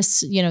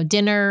Christmas,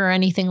 dinner or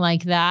anything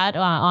like that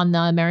on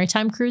the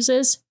Maritime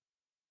cruises?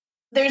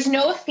 There's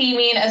no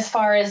theming as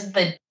far as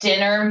the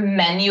dinner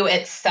menu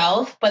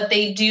itself, but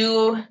they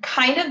do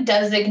kind of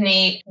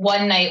designate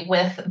one night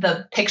with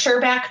the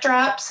picture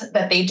backdrops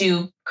that they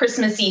do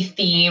Christmassy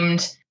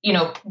themed,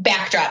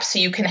 backdrops. So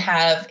you can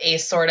have a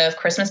sort of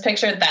Christmas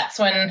picture. That's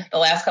when the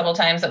last couple of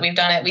times that we've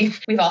done it,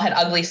 we've all had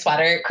ugly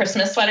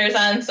Christmas sweaters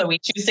on. So we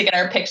choose to get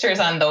our pictures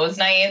on those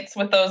nights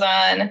with those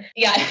on.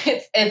 Yeah,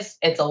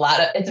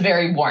 it's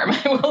very warm.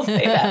 I will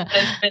say that.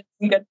 It's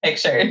some good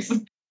pictures.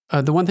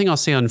 The one thing I'll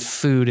say on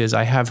food is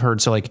I have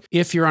heard, so like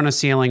if you're on a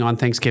sailing on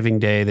Thanksgiving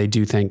Day, they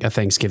do a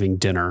Thanksgiving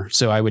dinner.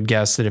 So I would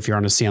guess that if you're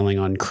on a sailing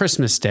on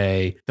Christmas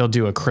Day, they'll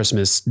do a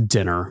Christmas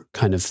dinner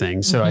kind of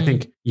thing. So I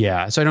think,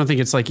 so I don't think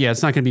it's like,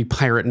 it's not going to be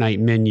pirate night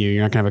menu.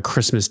 You're not going to have a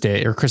Christmas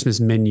Day or Christmas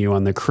menu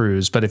on the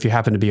cruise. But if you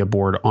happen to be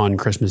aboard on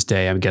Christmas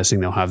Day, I'm guessing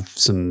they'll have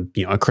some,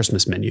 a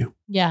Christmas menu.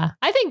 Yeah,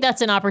 I think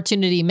that's an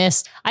opportunity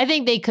missed. I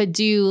think they could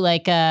do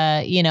like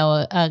a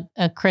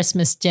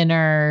Christmas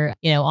dinner,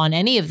 on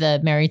any of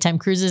the Maritime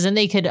cruises. And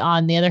they could,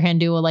 on the other hand,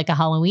 do a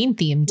Halloween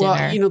themed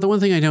dinner. Well, the one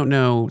thing I don't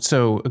know.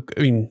 So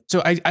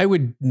I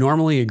would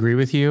normally agree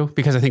with you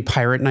because I think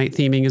pirate night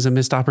theming is a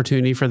missed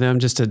opportunity for them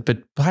but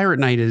pirate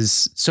night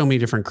is so many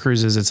different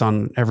cruises. It's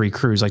on every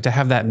cruise. Like to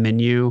have that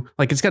menu,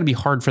 like it's got to be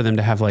hard for them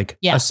to have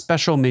a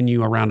special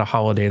menu around a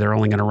holiday. They're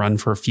only going to run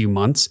for a few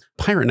months.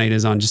 Pirate night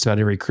is on just about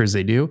every cruise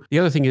they do. The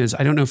other thing is,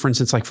 I don't know, for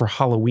instance, like for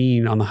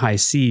Halloween on the high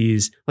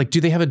seas, like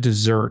do they have a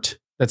dessert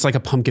that's like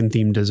a pumpkin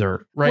themed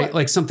dessert, right? Well,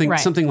 like something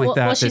like that.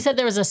 Well, she said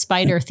there was a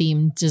spider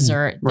themed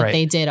dessert that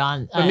they did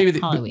on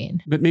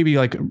Halloween. But maybe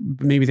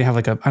they have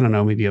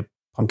maybe a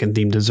pumpkin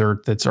themed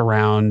dessert that's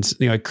around,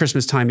 like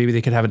Christmas time. Maybe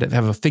they could have a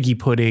figgy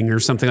pudding or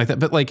something like that.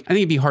 But like, I think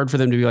it'd be hard for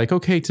them to be like,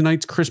 okay,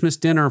 tonight's Christmas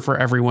dinner for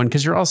everyone.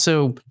 Cause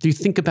do you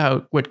think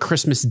about what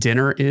Christmas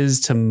dinner is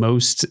to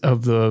most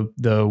of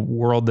the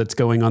world that's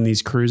going on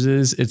these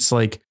cruises? It's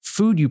like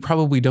food you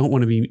probably don't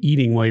want to be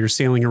eating while you're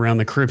sailing around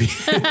the Caribbean.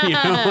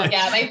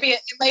 Yeah,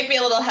 it might be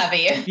a little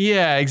heavy.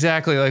 Yeah,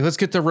 exactly. Like, let's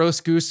get the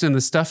roast goose and the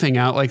stuffing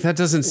out. Like, that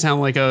doesn't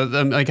sound like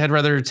I'd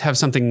rather have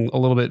something a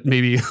little bit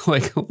maybe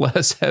like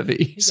less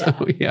heavy. So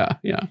yeah.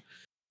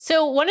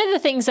 So one of the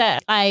things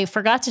that I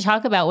forgot to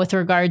talk about with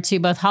regard to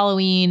both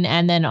Halloween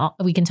and then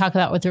we can talk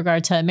about with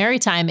regard to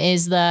Maritime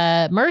is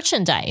the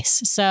merchandise.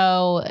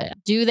 So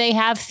do they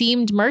have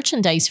themed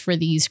merchandise for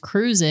these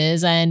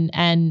cruises?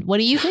 And what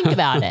do you think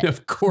about it?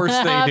 Of course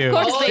they do.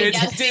 Of course they do.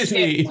 It's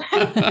Disney.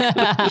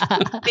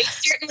 They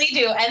certainly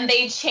do. And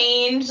they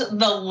change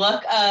the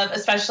look of,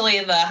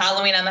 especially the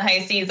Halloween on the high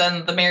seas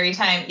and the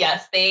Maritime.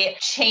 Yes, they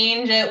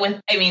change it with,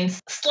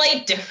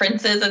 slight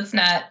differences. It's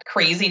not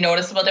crazy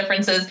noticeable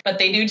differences, but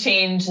they do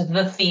change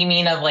the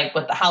theming of like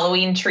what the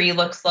Halloween tree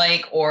looks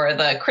like or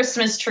the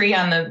Christmas tree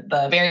on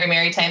the Very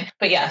Maritime.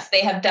 But yes,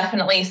 they have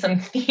definitely some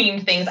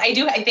themed things. I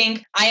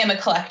think I am a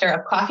collector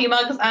of coffee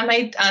mugs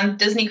on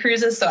Disney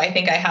cruises. So I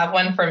think I have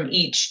one from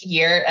each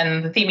year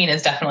and the theming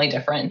is definitely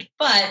different,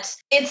 but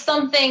it's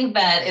something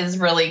that is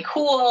really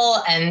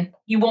cool and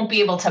you won't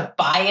be able to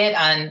buy it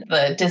on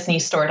the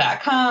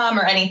DisneyStore.com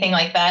or anything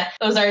like that.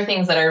 Those are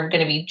things that are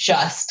going to be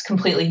just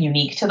completely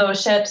unique to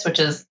those ships, which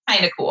is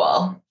kind of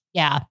cool.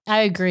 Yeah,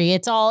 I agree.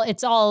 It's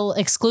all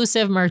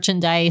exclusive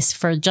merchandise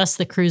for just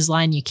the cruise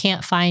line. You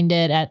can't find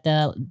it at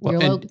the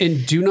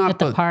and do not at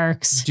the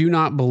parks. Do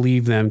not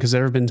believe them, because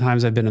there have been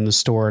times I've been in the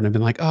store and I've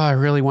been like, oh, I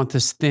really want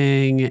this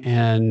thing,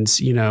 and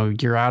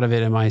you're out of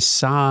it in my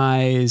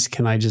size.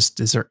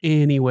 Is there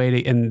any way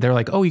to? And they're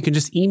like, oh, you can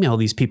just email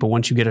these people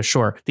once you get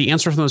ashore. The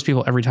answer from those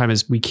people every time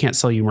is, we can't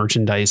sell you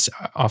merchandise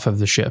off of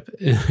the ship.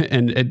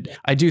 And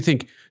I do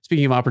think,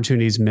 speaking of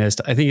opportunities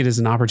missed, I think it is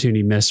an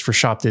opportunity missed for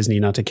Shop Disney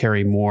not to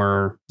carry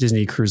more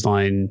Disney Cruise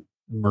Line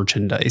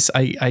merchandise.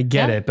 I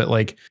get it, but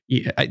like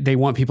they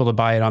want people to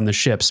buy it on the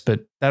ships,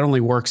 but that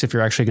only works if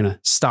you're actually going to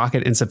stock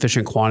it in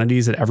sufficient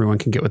quantities that everyone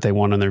can get what they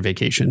want on their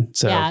vacation.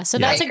 So that's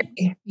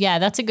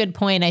a good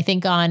point. I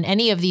think on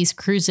any of these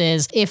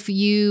cruises, if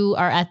you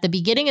are at the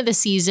beginning of the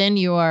season,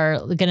 you are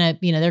going to,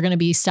 they're going to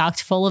be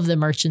stocked full of the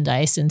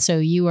merchandise. And so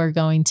you are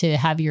going to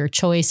have your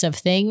choice of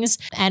things.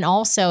 And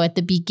also at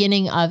the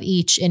beginning of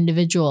each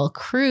individual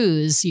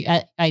cruise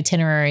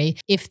itinerary,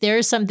 if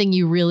there's something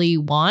you really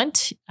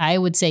want, I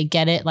would say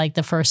get it like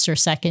the first or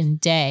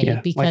second day,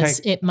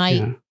 because it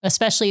might,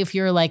 especially if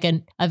you're like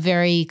a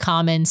very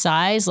common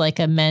size, like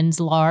a men's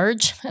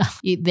large,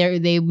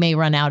 they may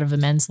run out of a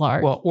men's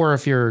large. Well, or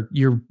if you're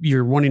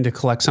wanting to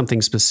collect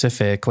something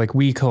specific, like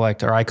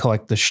I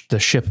collect the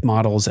ship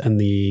models and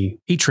the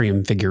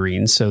atrium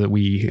figurines, so that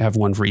we have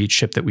one for each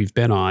ship that we've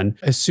been on.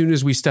 As soon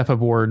as we step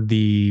aboard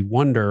the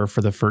Wonder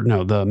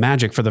the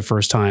Magic for the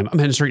first time, I'm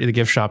heading straight to the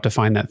gift shop to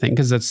find that thing,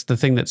 because that's the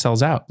thing that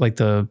sells out. Like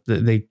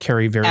they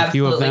carry very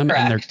few of them,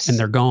 and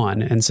they're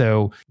gone. And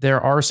so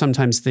there are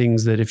sometimes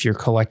things that if you're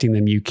collecting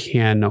them, you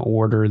can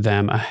order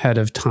them ahead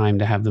of time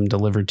to have them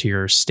delivered to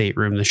your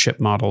stateroom. The ship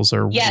models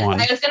are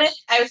one.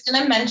 I was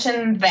gonna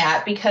mention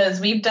that,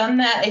 because we've done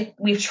that.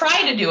 We've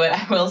tried to do it,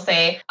 I will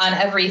say, on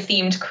every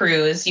themed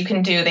cruise.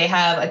 They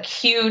have a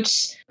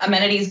cute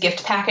amenities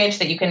gift package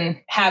that you can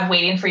have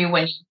waiting for you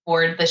when you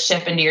board the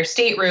ship into your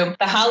stateroom.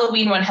 The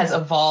Halloween one has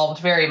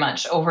evolved very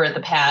much over the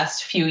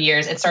past few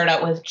years. It started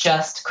out with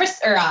just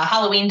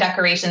Halloween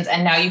decorations,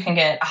 and now you can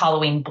get a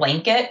Halloween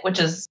blanket, which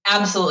is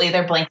absolutely,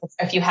 their blankets,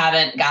 if you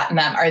haven't gotten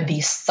them, are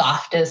the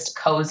softest,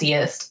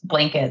 coziest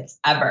blankets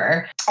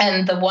ever.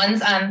 And the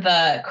ones on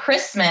the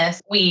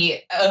Christmas,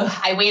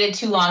 I waited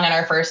too long on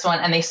our first one,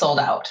 and they sold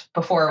out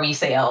before we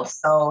sailed.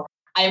 So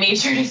I made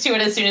sure to do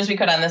it as soon as we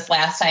could on this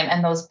last time.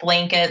 And those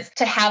blankets,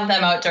 to have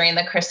them out during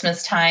the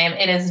Christmas time,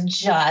 it is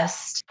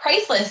just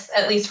priceless,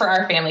 at least for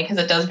our family, because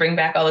it does bring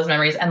back all those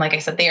memories. And like I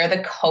said, they are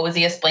the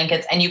coziest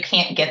blankets, and you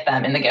can't get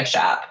them in the gift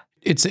shop.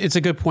 It's a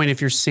good point. If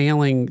you're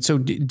sailing, so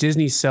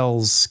Disney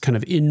sells kind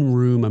of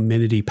in-room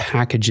amenity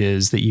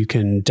packages that you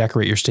can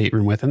decorate your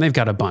stateroom with, and they've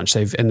got a bunch.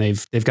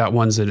 They've got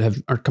ones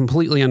that are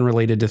completely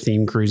unrelated to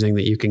theme cruising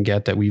that you can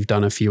get, that we've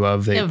done a few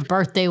of. They have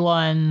birthday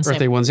ones.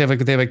 They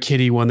have a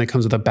kiddie one that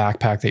comes with a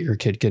backpack that your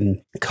kid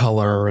can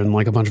color, and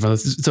like a bunch of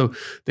others. So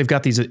they've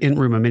got these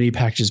in-room amenity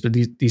packages, but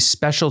these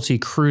specialty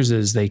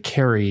cruises they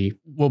carry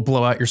will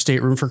blow out your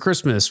stateroom for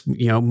Christmas.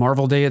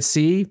 Marvel Day at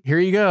Sea. Here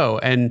you go,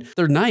 and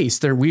they're nice.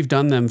 We've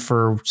done them for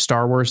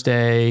Star Wars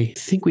Day. I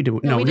think we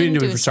did. No, we didn't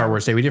do it for Star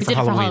Wars Day. We did it for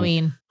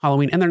Halloween.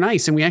 And they're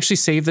nice, and we actually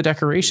saved the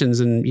decorations,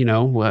 and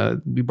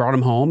we brought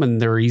them home, and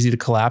they're easy to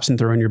collapse and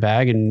throw in your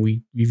bag, and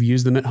we've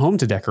used them at home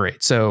to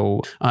decorate.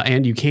 So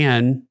and you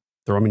can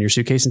throw them in your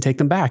suitcase and take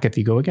them back if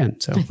you go again.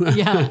 So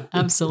yeah,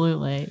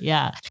 absolutely,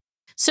 yeah.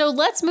 So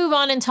let's move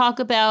on and talk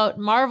about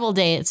Marvel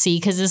Day at Sea,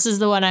 because this is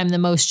the one I'm the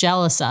most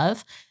jealous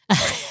of.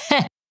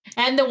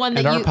 And the one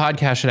that our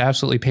podcast should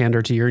absolutely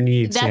pander to your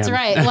needs. That's Sam.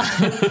 right.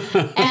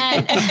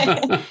 And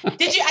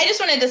I just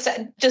wanted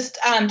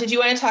to did you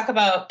want to talk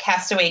about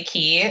Castaway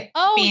Cay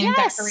being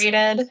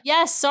decorated?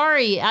 Yes.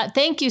 Sorry.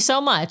 Thank you so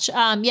much.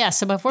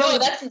 So before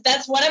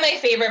that's one of my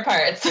favorite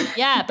parts.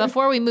 Yeah.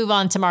 Before we move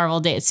on to Marvel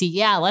Day at Sea.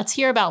 Yeah. Let's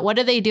hear about what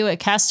do they do at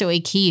Castaway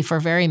Cay for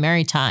Very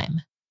Merry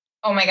Time.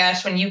 Oh my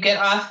gosh. When you get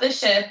off the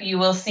ship, you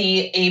will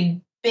see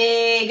a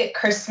big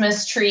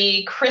Christmas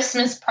tree,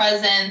 Christmas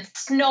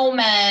presents,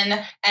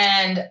 snowmen,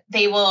 and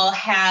they will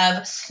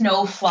have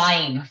snow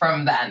flying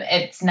from them.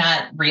 It's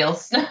not real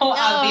snow,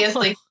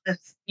 obviously.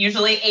 It's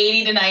usually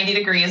 80 to 90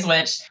 degrees,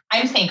 which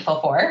I'm thankful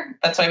for.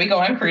 That's why we go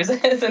on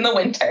cruises in the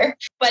winter.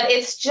 But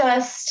it's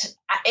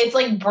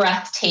like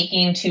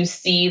breathtaking to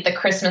see the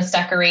Christmas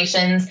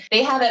decorations.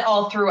 They have it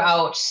all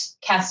throughout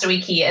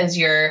Castaway Cay. As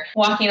you're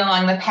walking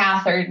along the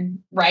path or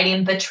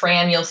riding the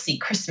tram, you'll see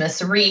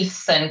Christmas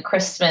wreaths and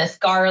Christmas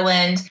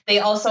garland. They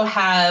also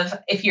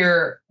have,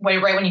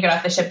 right when you get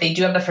off the ship, they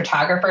do have the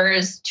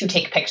photographers to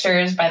take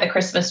pictures by the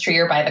Christmas tree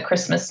or by the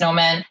Christmas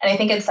snowman. And I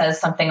think it says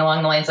something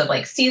along the lines of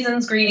like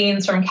season's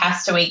greetings from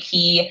Castaway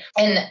Cay.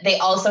 And they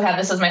also have,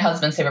 this is my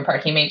husband's favorite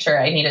part, he made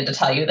sure I needed to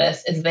tell you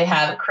this, is they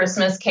have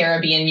Christmas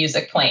Caribbean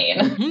music playing.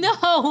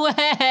 No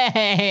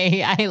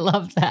way. I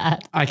love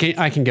that. I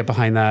can get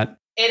behind that.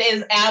 It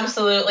is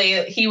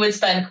absolutely, he would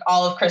spend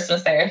all of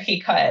Christmas there if he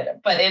could.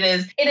 But it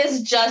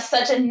is just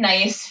such a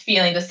nice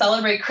feeling to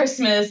celebrate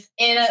Christmas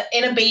in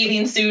a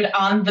bathing suit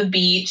on the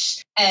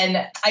beach. And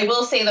I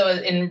will say, though,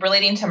 in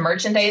relating to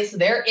merchandise,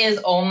 there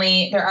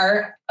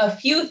are a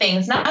few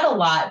things, not a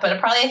lot, but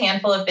probably a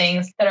handful of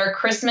things that are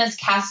Christmas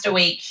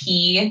Castaway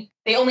Key.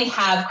 They only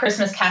have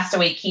Christmas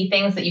Castaway Key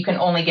things that you can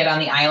only get on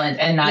the island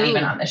and not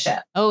even on the ship.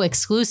 Oh,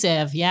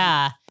 exclusive.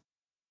 Yeah.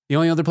 The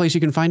only other place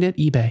you can find it,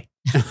 eBay.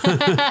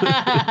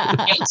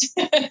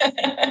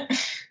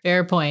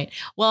 Fair point.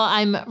 Well,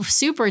 I'm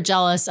super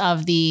jealous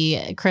of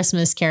the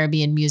Christmas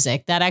Caribbean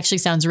music. That actually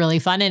sounds really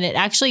fun. And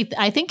I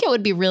think it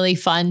would be really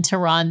fun to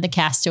run the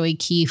Castaway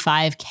Key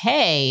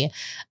 5K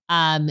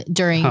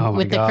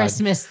with the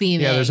Christmas theme.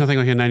 Yeah, there's nothing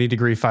like a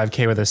 90-degree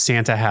 5K with a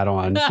Santa hat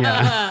on.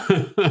 Yeah.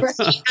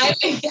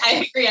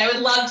 I agree. I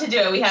would love to do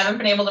it. We haven't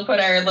been able to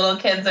put our little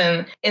kids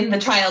in the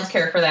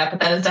childcare for that, but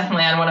that is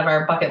definitely on one of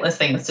our bucket list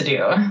things to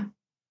do.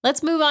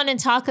 Let's move on and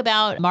talk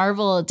about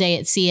Marvel Day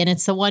at Sea, and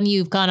it's the one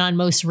you've gone on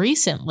most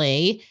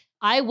recently.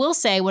 I will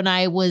say, when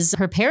I was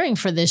preparing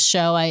for this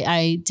show,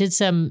 I did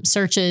some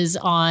searches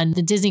on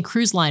the Disney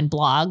Cruise Line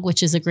blog,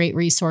 which is a great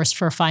resource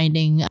for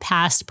finding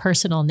past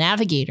personal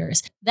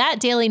navigators. That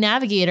daily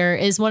navigator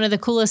is one of the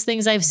coolest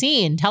things I've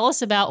seen. Tell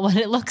us about what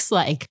it looks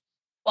like.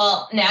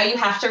 Well, now you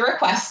have to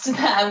request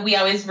that. We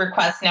always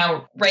request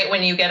now, right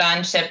when you get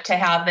on ship, to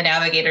have the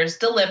navigators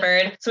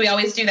delivered. So we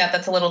always do that.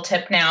 That's a little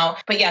tip now.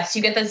 But yes,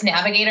 you get this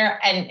navigator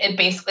and it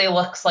basically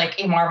looks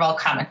like a Marvel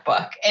comic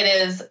book. It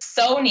is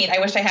so neat. I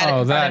wish I had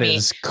it in front of me. Oh, that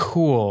is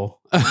cool.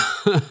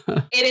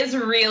 It is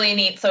really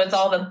neat. So it's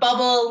all the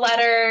bubble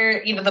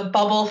letter, the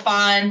bubble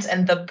font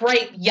and the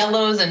bright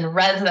yellows and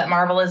reds that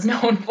Marvel is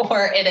known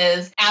for. It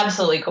is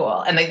absolutely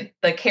cool. And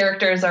the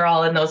characters are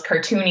all in those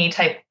cartoony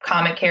type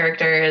comic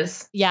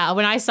characters. Yeah,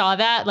 when I saw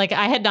that,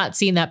 I had not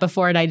seen that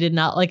before, and I did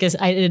not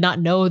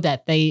know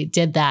that they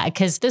did that,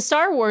 because the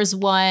Star Wars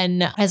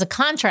one, as a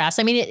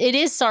contrast, I mean, it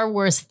is Star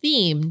Wars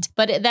themed,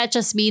 but that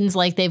just means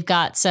they've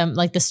got some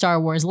the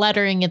Star Wars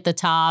lettering at the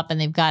top,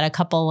 and they've got a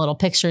couple little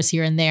pictures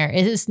here and there.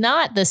 It is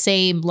not the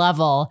same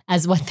level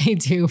as what they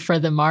do for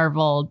the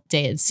Marvel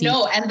Day at Sea.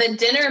 No, and the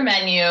dinner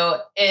menu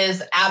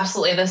is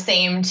absolutely the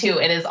same too.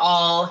 It is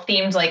all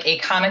themed like a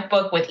comic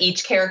book, with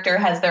each character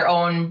has their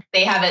own.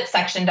 They have it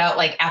sectioned out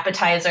like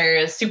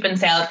appetizers, soup and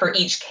salad for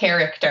each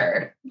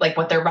character, like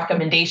what their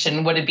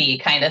recommendation would be,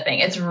 kind of thing.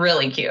 It's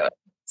really cute.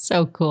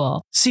 So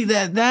cool. See,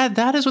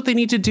 that is what they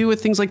need to do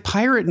with things like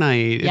Pirate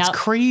Night. It's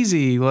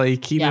crazy. I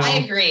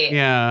agree.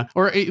 Yeah.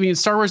 Or I mean,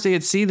 Star Wars Day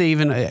at Sea, they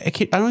even, I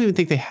don't even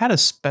think they had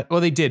well,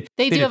 they did.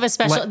 They do have a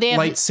special, they have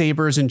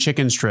lightsabers and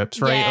chicken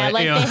strips, right? Yeah,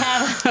 they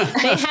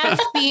have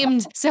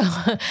themed, so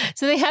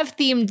they have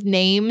themed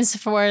names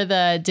for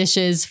the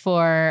dishes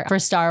for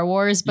Star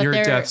Wars, but Your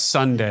they're Death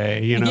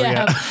Sunday,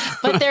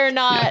 but they're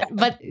not,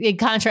 but in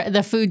contrast,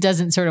 the food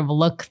doesn't sort of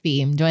look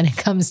themed when it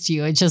comes to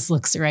you. It just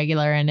looks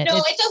regular. And it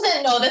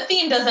doesn't. No, the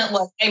theme doesn't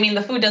look,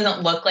 the food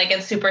doesn't look like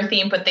it's super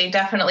themed, but they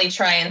definitely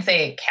try and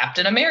say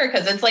Captain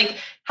America's. It's like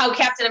how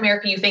Captain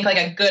America, you think like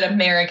a good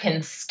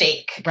American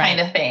steak kind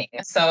of thing.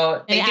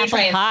 So they do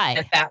try and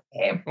it that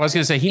way. I was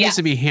going to say, he needs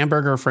to be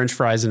hamburger, French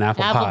fries, and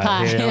apple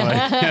pie.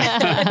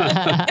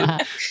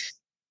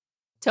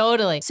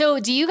 Totally. So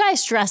do you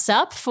guys dress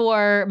up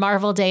for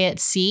Marvel Day at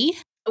Sea?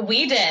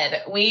 We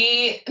did.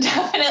 We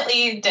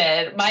definitely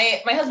did. My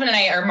husband and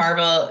I are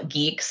Marvel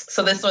geeks,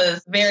 so this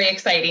was very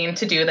exciting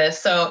to do this.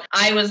 So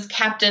I was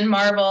Captain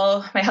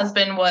Marvel. My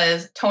husband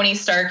was Tony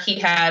Stark. He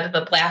had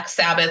the Black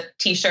Sabbath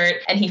t-shirt,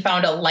 and he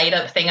found a light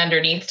up thing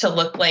underneath to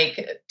look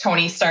like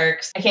Tony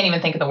Stark's. I can't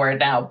even think of the word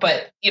now,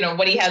 but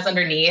what he has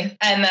underneath.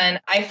 And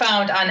then I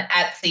found on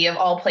Etsy, of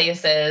all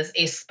places,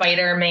 a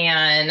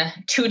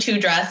Spider-Man tutu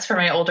dress for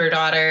my older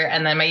daughter.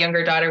 And then my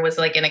younger daughter was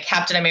in a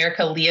Captain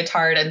America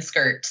leotard and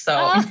skirt.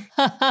 So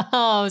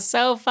oh,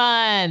 so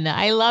fun.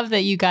 I love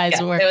that you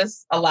guys were. It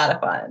was a lot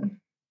of fun.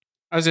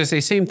 I was going to say,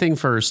 same thing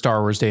for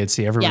Star Wars Day at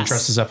Sea. Everyone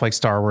dresses up like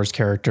Star Wars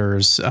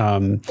characters.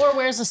 Or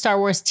wears a Star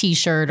Wars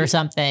t-shirt or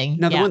something.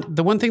 Now,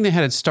 the one thing they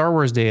had at Star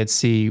Wars Day at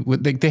Sea,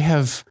 they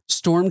have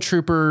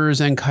stormtroopers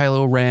and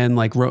Kylo Ren,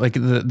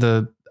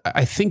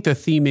 I think the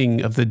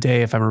theming of the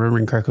day, if I'm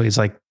remembering correctly, is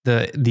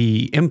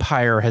the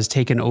Empire has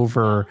taken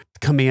over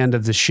command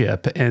of the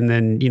ship, and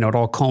then it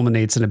all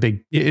culminates in a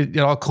big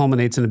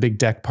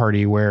deck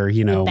party where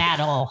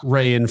battle.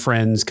 Rey and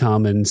friends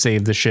come and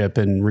save the ship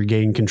and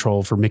regain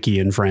control for Mickey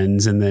and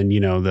friends, and then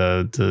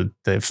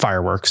the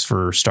fireworks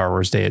for Star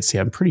Wars Day at Sea.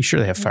 I'm pretty sure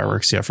they have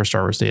fireworks for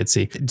Star Wars Day at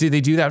Sea. Do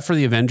they do that for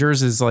the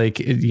Avengers? Is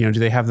do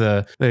they have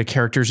the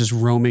characters just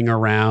roaming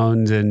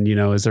around, and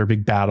is there a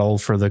big battle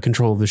for the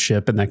control of the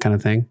ship and that kind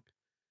of thing?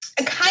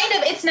 Kind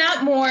of.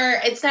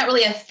 It's not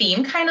really a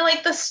theme, kind of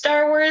like the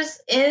Star Wars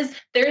is.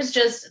 There's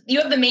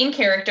you have the main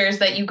characters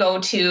that you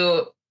go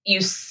to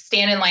you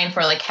stand in line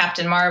for like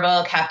Captain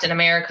Marvel, Captain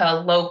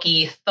America,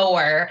 Loki,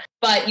 Thor,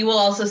 but you will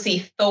also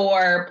see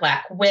Thor,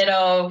 Black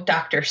Widow,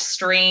 Doctor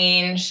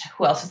Strange,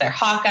 who else is there?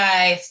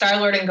 Hawkeye,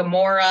 Star-Lord and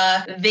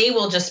Gamora. They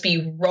will just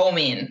be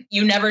roaming.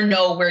 You never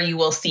know where you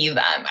will see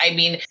them. I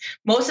mean,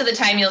 most of the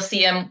time you'll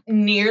see them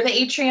near the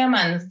atrium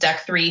on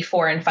deck 3,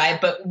 4, and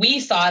 5, but we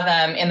saw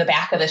them in the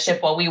back of the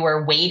ship while we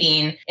were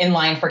waiting in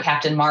line for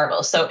Captain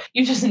Marvel. So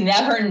you just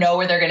never know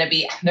where they're going to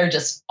be. They're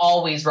just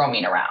always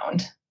roaming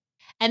around.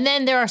 And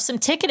then there are some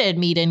ticketed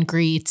meet and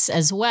greets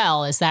as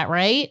well. Is that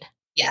right?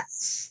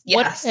 Yes.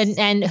 Yes.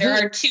 And there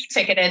are 2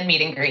 ticketed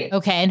meet and greets.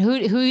 Okay. And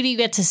who do you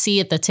get to see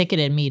at the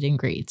ticketed meet and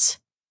greets?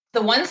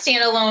 The one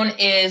standalone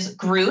is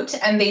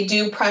Groot, and they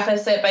do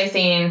preface it by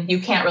saying you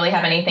can't really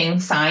have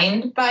anything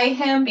signed by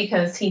him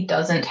because he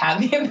doesn't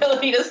have the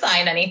ability to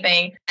sign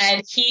anything.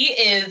 And he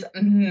is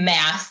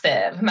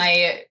massive.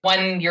 My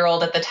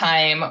 1-year-old at the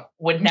time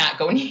would not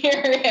go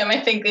near him.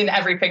 I think in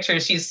every picture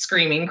she's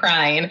screaming,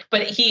 crying.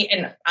 But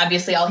and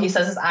obviously all he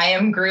says is, "I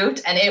am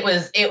Groot." And it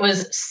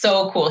was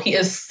so cool. He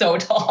is so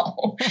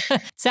tall.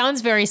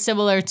 Sounds very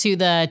similar to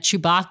the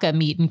Chewbacca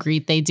meet and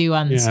greet they do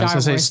on Star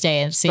Wars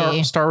Day at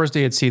Sea. Star Wars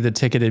Day at Sea, the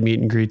ticketed meet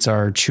and greets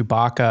are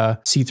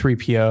Chewbacca,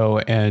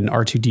 C-3PO, and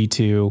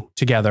R2-D2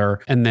 together.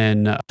 And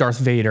then Darth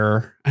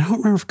Vader. I don't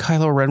remember if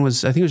Kylo Ren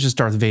was, I think it was just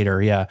Darth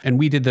Vader. Yeah. And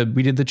we did the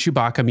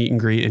Chewbacca meet and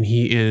greet, and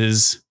he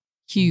is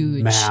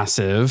huge,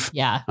 massive.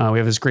 Yeah. We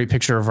have this great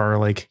picture of our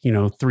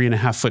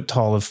 3.5 foot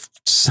tall of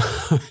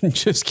son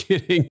just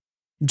getting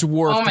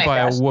dwarfed by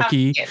a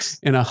Wookiee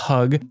in a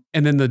hug.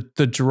 And then the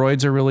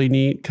droids are really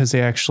neat because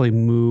they actually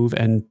move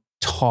and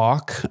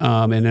talk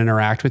and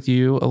interact with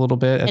you a little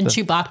bit. And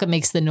Chewbacca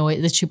makes the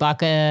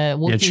Chewbacca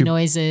Wookiee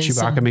noises.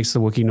 Chewbacca makes the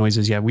Wookiee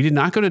noises. Yeah. We did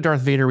not go to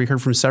Darth Vader. We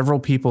heard from several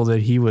people that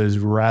he was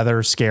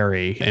rather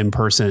scary in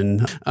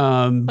person.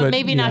 But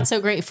maybe not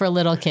so great for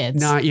little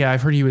kids.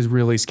 I've heard he was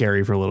really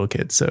scary for little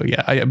kids. So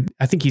yeah,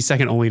 I think he's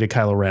second only to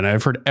Kylo Ren.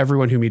 I've heard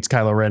everyone who meets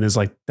Kylo Ren is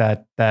like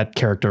that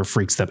character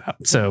freaks them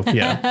out. So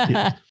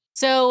yeah.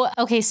 So,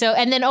 okay. So,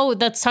 and then,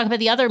 let's talk about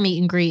the other meet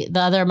and greet,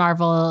 the other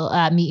Marvel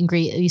meet and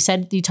greet.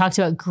 You talked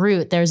about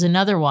Groot. There's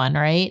another one,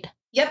 right?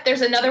 Yep. There's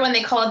another one.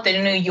 They call it the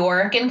New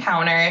York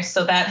Encounter.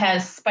 So that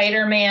has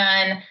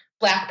Spider-Man,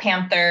 Black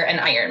Panther, and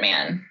Iron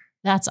Man.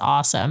 That's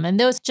awesome. And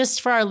those, just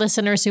for our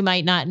listeners who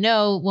might not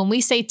know, when we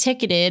say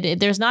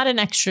ticketed, there's not an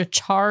extra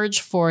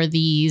charge for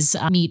these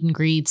meet and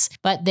greets,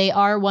 but they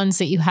are ones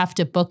that you have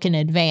to book in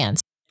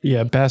advance.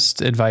 Yeah,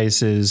 best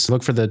advice is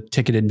look for the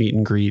ticketed meet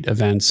and greet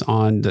events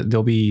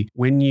they'll be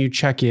when you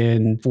check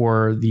in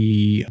for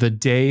the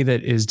day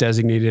that is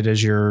designated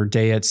as your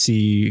day at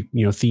sea,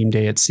 theme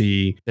day at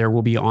sea. There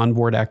will be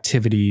onboard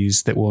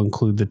activities that will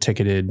include the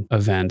ticketed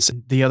events.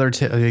 The other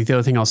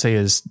thing I'll say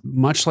is,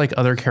 much like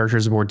other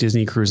characters aboard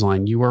Disney Cruise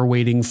Line, you are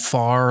waiting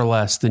far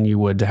less than you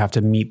would to have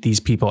to meet these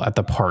people at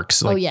the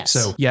parks. Yes.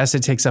 So yes,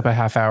 it takes up a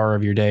half hour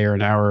of your day or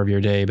an hour of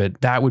your day,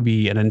 but that would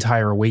be an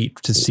entire wait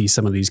to see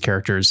some of these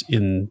characters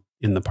in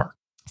the park.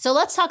 So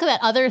let's talk about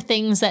other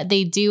things that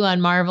they do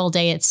on Marvel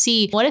Day at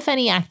Sea. What, if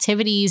any,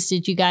 activities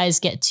did you guys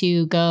get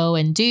to go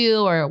and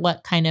do, or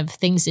what kind of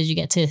things did you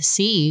get to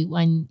see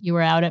when you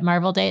were out at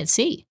Marvel Day at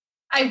Sea?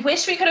 I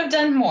wish we could have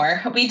done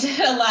more. We did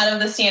a lot of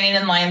the standing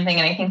in line thing,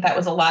 and I think that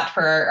was a lot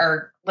for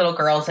our little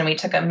girls, and we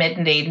took a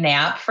midday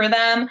nap for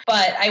them.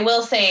 But I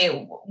will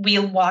say we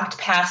walked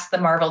past the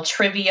Marvel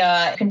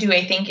trivia. You can do,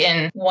 I think,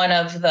 in one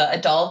of the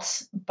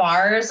adult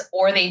bars,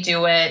 or they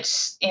do it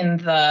in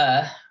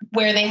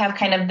where they have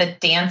kind of the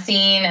dancing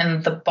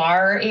and the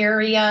bar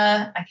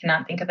area. I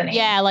cannot think of the name.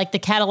 Yeah, like the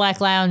Cadillac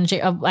Lounge.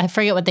 I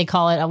forget what they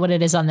call it, what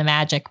it is on the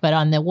Magic, but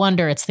on the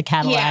Wonder, it's the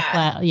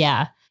Cadillac.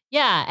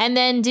 Yeah. And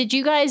then did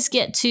you guys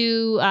get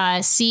to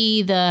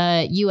see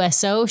the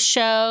USO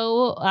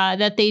show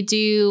that they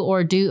do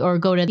or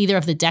go to either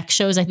of the deck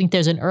shows? I think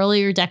there's an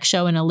earlier deck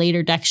show and a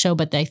later deck show,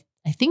 but I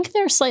think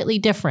they're slightly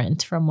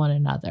different from one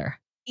another.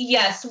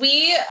 Yes,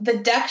 the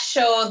deck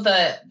show,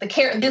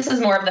 this is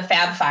more of the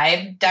Fab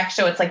Five deck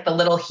show. It's like the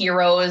little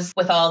heroes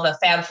with all the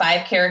Fab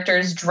Five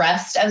characters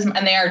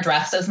and they are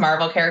dressed as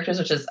Marvel characters,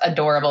 which is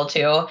adorable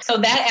too. So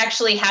that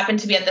actually happened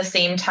to be at the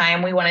same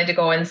time we wanted to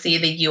go and see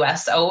the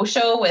USO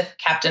show with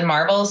Captain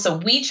Marvel. So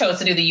we chose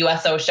to do the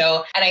USO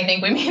show. And I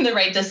think we made the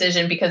right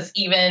decision because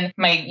even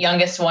my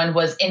youngest one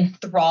was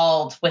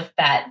enthralled with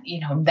that,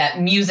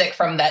 that music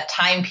from that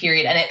time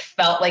period. And it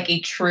felt like a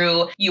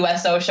true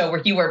USO show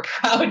where you were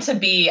proud to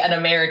be an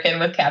American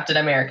with Captain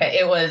America.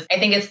 I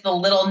think it's the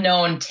little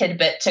known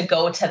tidbit to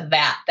go to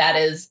that. That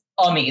is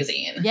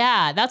amazing.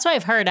 Yeah, that's what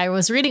I've heard. I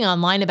was reading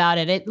online about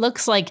it. It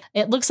looks like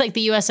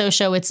the USO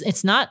show.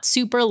 It's not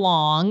super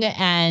long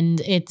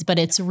but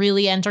it's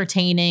really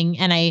entertaining.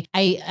 And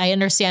I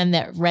understand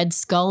that Red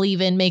Skull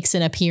even makes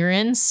an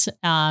appearance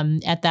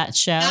at that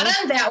show. Not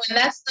on that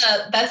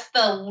one. That's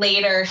the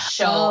later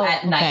show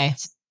at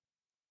night.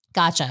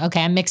 Gotcha.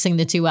 Okay. I'm mixing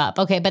the two up.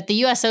 Okay. But the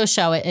USO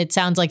show, it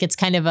sounds like it's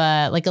kind of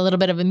a little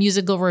bit of a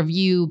musical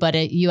review, but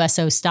a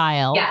USO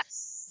style.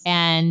 Yes.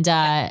 And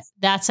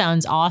That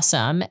sounds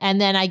awesome.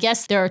 And then I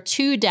guess there are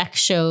 2 deck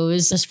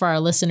shows, just for our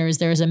listeners.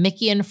 There's a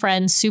Mickey and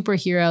Friends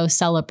Superhero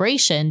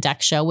Celebration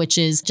deck show, which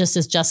is, just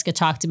as Jessica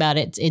talked about,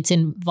 it's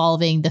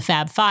involving the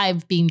Fab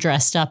Five being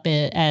dressed up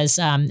as,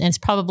 and it's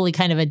probably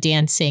kind of a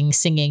dancing,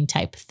 singing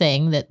type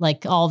thing that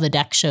like all the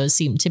deck shows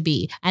seem to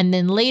be. And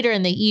then later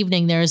in the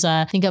evening, there's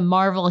I think a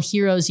Marvel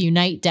Heroes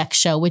Unite deck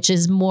show, which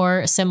is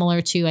more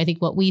similar to, I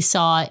think, what we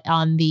saw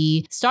on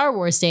the Star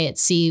Wars Day at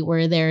Sea,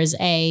 where there's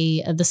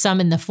the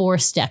Summon the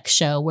Force deck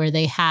show, where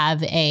they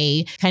have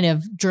a kind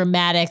of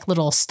dramatic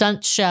little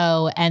stunt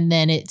show, and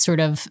then it sort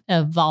of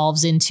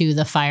evolves into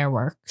the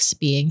fireworks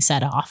being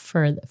set off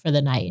for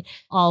the night.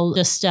 I'll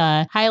just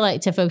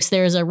highlight to folks,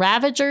 there's a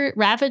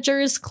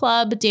Ravagers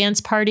Club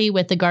dance party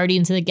with the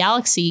Guardians of the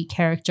Galaxy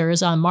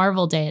characters on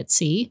Marvel Day at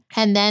Sea.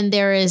 And then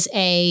there is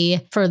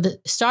for the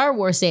Star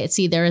Wars Day at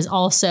Sea, there is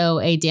also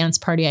a dance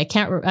party.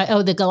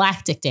 The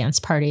Galactic Dance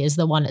Party is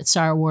the one at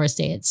Star Wars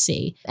Day at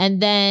Sea.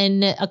 And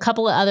then a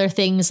couple of other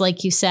things,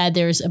 like you said,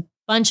 there's a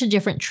bunch of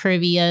different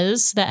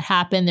trivias that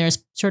happen.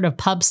 There's sort of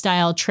pub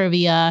style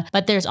trivia,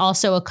 but there's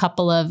also a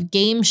couple of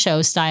game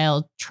show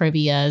style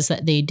trivias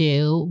that they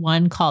do.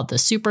 One called the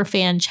Super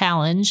Fan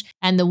Challenge,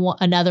 and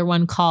another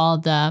one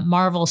called the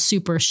Marvel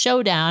Super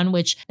Showdown,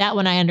 which that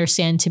one I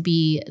understand to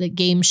be the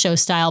game show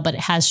style, but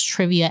it has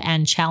trivia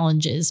and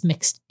challenges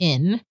mixed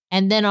in.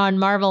 And then on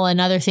Marvel,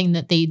 another thing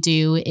that they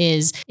do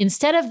is,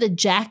 instead of the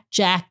Jack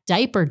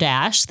Diaper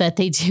Dash that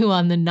they do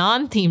on the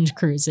non-themed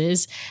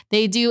cruises,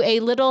 they do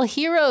a little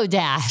hero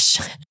dash.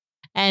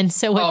 And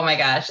so, oh my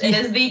gosh, it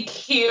is the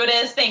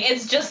cutest thing.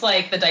 It's just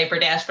like the diaper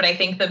dash, but I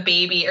think the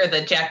baby, or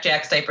the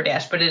Jack's diaper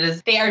dash, but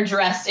they are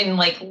dressed in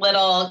like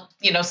little,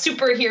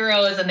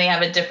 superheroes, and they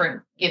have a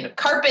different,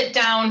 carpet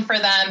down for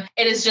them.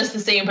 It is just the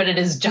same, but it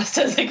is just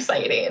as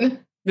exciting.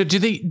 Now, do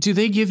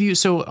they give you,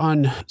 so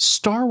on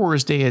Star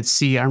Wars Day at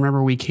Sea, I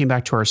remember we came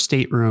back to our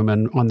stateroom,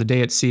 and on the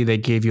Day at Sea, they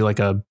gave you like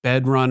a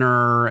bed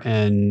runner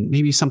and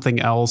maybe something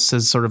else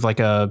as sort of like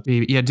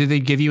did they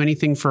give you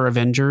anything for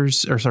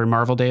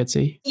Marvel Day at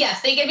Sea?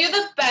 Yes, they give you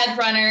the bed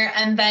runner,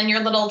 and then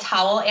your little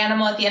towel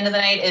animal at the end of the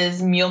night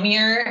is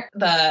Mjolnir,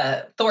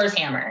 the Thor's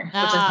hammer,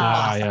 which is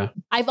awesome. Yeah.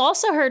 I've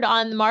also heard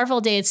on Marvel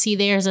Day at Sea,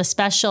 there's a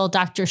special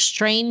Doctor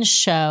Strange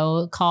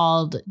show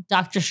called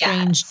Doctor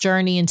Strange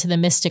Journey into the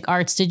Mystic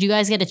Arts. Did you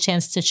guys get a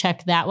chance to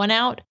check that one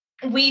out?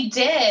 We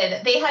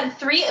did. They had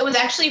 3. It was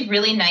actually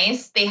really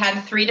nice. They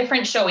had 3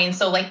 different showings.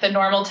 So like the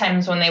normal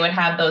times when they would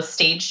have those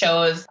stage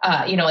shows,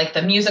 like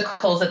the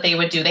musicals that they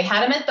would do, they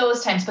had them at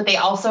those times, but they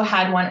also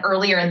had one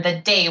earlier in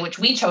the day, which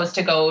we chose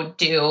to go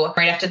do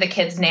right after the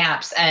kids'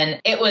 naps.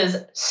 And it was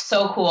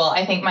so cool.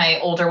 I think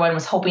my older one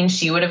was hoping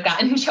she would have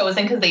gotten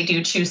chosen, because they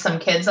do choose some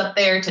kids up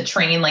there to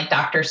train like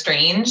Doctor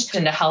Strange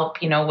and to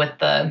help, with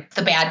the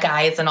bad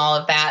guys and all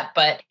of that.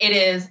 But it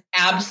is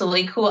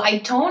absolutely cool. I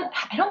don't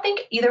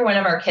think either one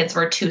of our kids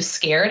were too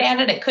scared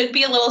at it. It could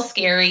be a little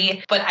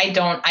scary, but I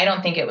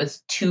don't think it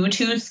was too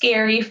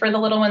scary for the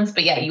little ones.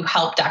 But yeah, you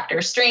help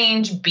Doctor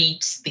Strange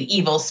beat the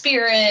evil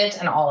spirit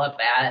and all of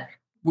that.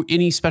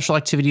 Any special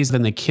activities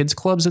than the kids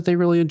clubs that they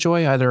really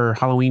enjoy, either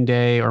Halloween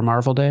Day or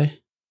Marvel Day?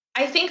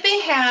 I think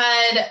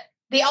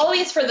they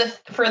always, for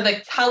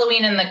the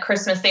Halloween and the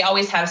Christmas, they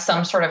always have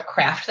some sort of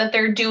craft that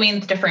they're doing,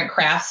 different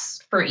crafts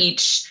for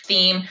each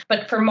theme.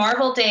 But for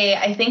Marvel Day,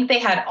 I think they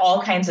had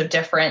all kinds of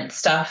different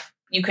stuff.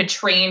 You could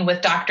train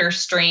with Doctor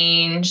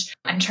Strange.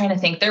 I'm trying to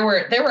think. There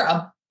were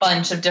a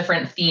bunch of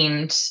different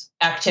themed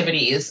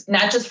activities,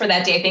 not just for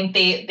that day. I think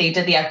they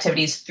did the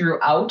activities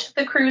throughout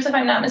the cruise, if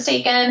I'm not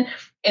mistaken,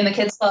 in the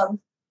kids club.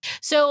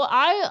 So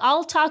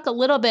I'll talk a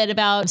little bit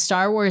about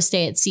Star Wars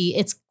Day at Sea.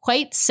 It's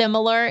quite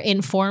similar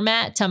in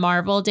format to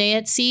Marvel Day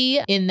at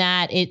Sea in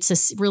that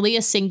it's really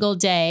a single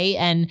day.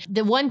 And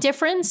the one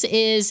difference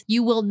is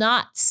you will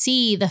not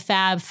see the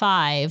Fab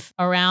Five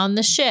around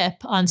the ship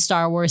on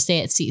Star Wars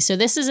Day at Sea. So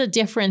this is a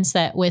difference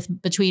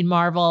between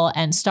Marvel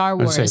and Star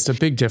Wars. It's a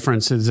big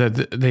difference is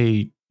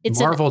that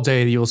Marvel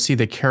Day, you'll see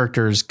the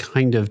characters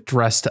kind of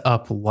dressed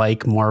up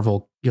like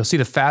Marvel. You'll see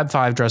the Fab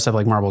Five dressed up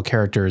like Marvel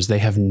characters. They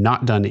have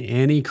not done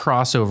any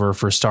crossover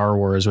for Star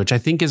Wars, which I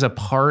think is a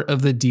part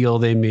of the deal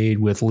they made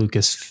with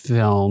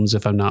Lucasfilms,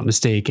 if I'm not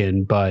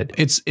mistaken. But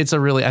I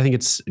think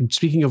it's,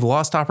 speaking of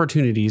lost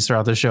opportunities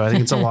throughout the show, I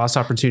think it's a lost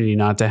opportunity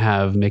not to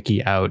have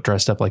Mickey out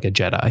dressed up like a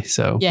Jedi.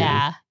 So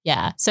yeah.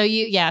 So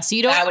you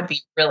don't. That would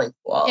be really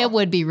cool. It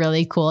would be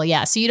really cool.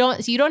 Yeah. So you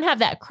don't have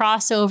that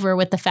crossover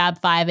with the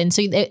Fab Five, and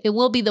so it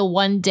will be the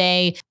one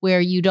day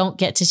where you don't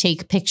get to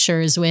take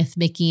pictures with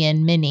Mickey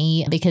and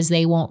Minnie because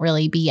they won't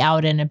really be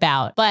out and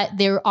about. But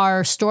there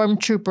are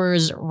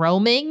stormtroopers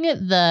roaming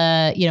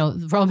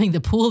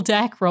the pool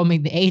deck,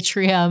 roaming the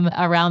atrium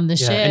around the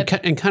ship,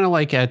 and kind of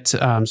like at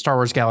Star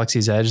Wars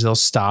Galaxy's Edge, they'll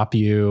stop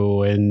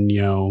you and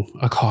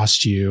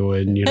accost you,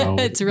 and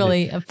it's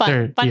really a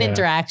fun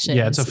interaction.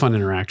 Yeah, it's a fun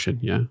interaction. interaction.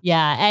 Yeah.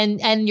 Yeah.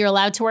 And you're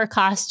allowed to wear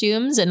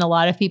costumes, and a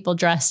lot of people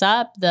dress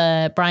up.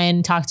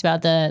 Brian talked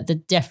about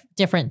the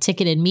different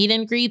ticketed meet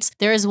and greets.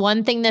 There is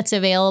one thing that's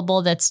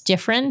available that's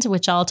different,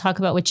 which I'll talk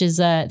about, which is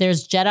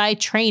there's Jedi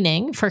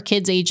training for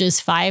kids ages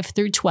 5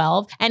 through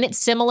 12. And it's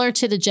similar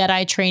to the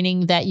Jedi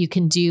training that you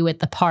can do at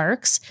the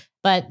parks.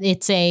 But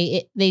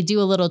they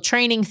do a little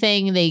training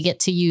thing.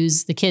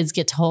 The kids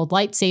get to hold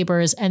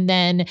lightsabers, and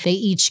then they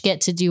each get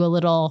to do a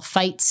little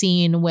fight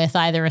scene with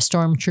either a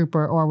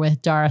stormtrooper or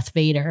with Darth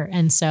Vader.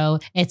 And so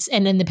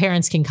and then the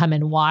parents can come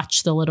and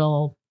watch the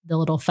little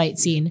fight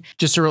scene.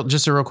 Just a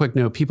real quick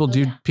note. People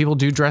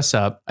do dress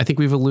up. I think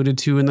we've alluded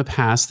to in the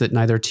past that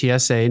neither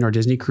TSA nor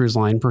Disney Cruise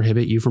Line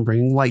prohibit you from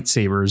bringing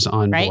lightsabers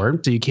on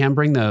board. So you can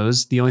bring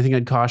those. The only thing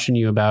I'd caution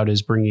you about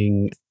is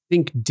bringing, I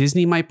think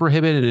Disney might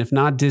prohibit, and if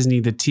not Disney,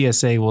 the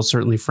TSA will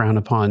certainly frown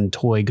upon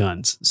toy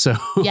guns. So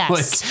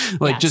yes.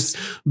 Just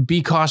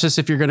be cautious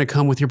if you're going to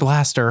come with your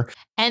blaster.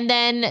 And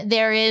then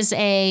there is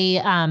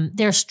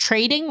there's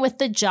trading with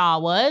the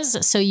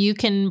Jawas. So you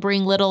can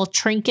bring little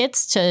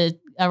trinkets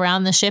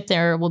around the ship.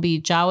 There will be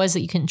Jawas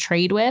that you can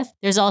trade with.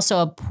 There's also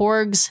a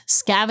Porgs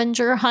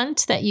scavenger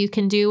hunt that you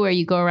can do where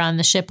you go around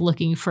the ship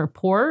looking for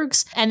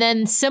Porgs. And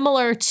then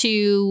similar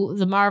to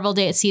the Marvel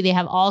Day at Sea, they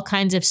have all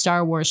kinds of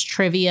Star Wars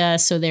trivia.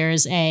 So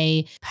there's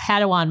a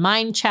Padawan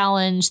Mind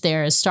Challenge.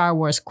 There's Star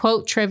Wars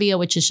Quote Trivia,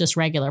 which is just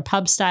regular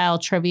pub style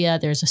trivia.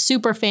 There's a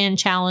Superfan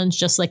Challenge,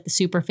 just like the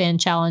Superfan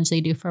Challenge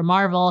they do for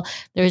Marvel.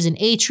 There's an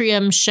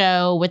Atrium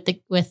show with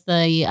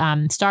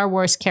the Star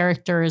Wars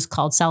characters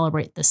called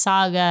Celebrate the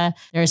Saga.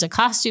 There's a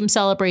costume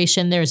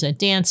celebration. There's a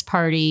dance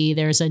party.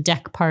 There's a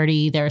deck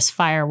party. There's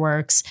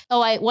fireworks.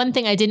 One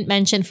thing I didn't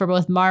mention for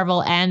both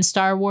Marvel and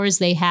Star Wars,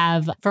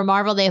 for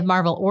Marvel, they have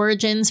Marvel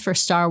Origins. For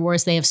Star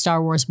Wars, they have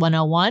Star Wars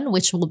 101,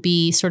 which will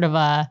be sort of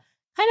a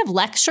kind of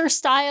lecture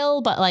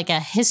style, but like a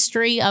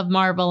history of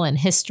Marvel and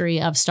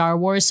history of Star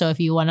Wars. So if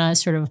you want to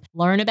sort of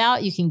learn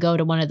about, you can go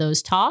to one of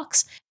those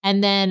talks.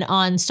 And then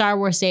on Star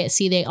Wars Day at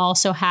Sea, they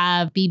also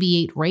have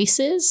BB-8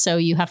 races. So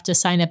you have to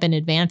sign up in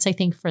advance, I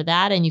think, for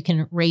that, and you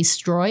can race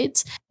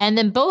droids. And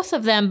then both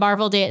of them,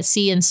 Marvel Day at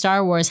Sea and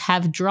Star Wars,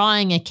 have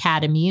drawing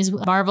academies.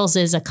 Marvel's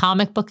is a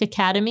comic book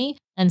academy,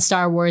 and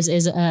Star Wars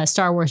is a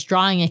Star Wars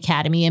drawing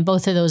academy. And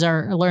both of those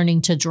are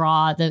learning to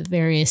draw the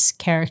various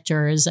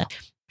characters.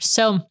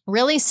 So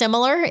really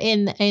similar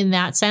in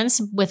that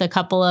sense, with a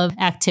couple of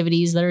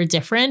activities that are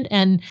different.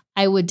 And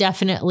I would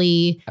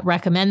definitely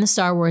recommend the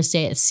Star Wars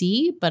Day at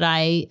Sea, but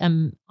I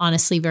am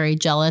honestly very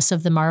jealous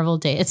of the Marvel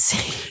Day at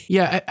Sea.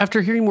 Yeah.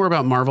 After hearing more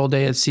about Marvel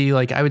Day at Sea,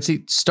 I would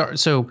say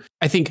so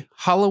I think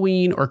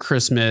Halloween or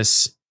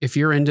Christmas, if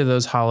you're into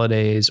those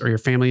holidays or your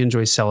family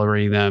enjoys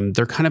celebrating them,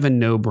 they're kind of a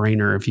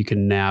no-brainer if you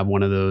can nab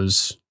one of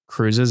those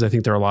cruises. I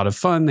think they're a lot of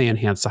fun. They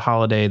enhance the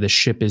holiday. The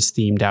ship is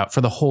themed out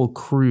for the whole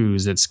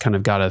cruise. It's kind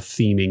of got a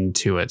theming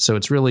to it. So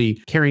it's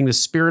really carrying the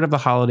spirit of the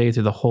holiday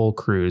through the whole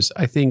cruise.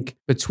 I think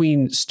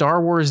between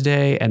Star Wars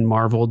Day and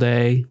Marvel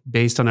Day,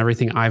 based on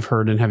everything I've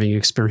heard and having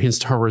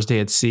experienced Star Wars Day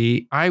at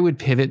Sea, I would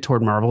pivot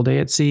toward Marvel Day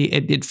at Sea.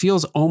 It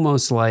feels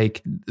almost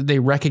like they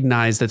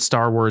recognize that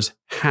Star Wars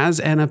has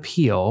an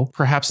appeal,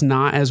 perhaps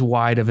not as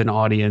wide of an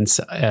audience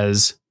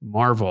as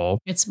Marvel.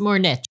 It's more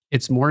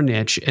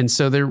niche. And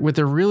so what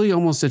they're really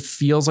almost, it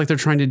feels like they're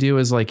trying to do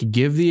is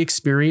give the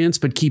experience,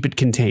 but keep it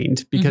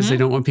contained, because they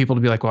don't want people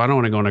to be like, well, I don't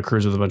want to go on a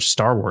cruise with a bunch of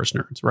Star Wars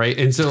nerds. Right.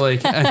 And so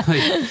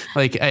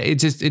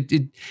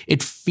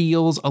it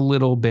feels a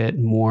little bit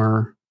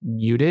more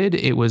muted.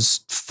 It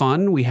was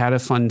fun. We had a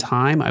fun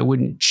time. I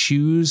wouldn't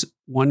choose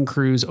one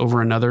cruise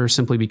over another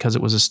simply because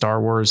it was a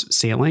Star Wars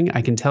sailing.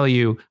 I can tell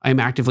you, I'm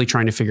actively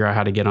trying to figure out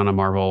how to get on a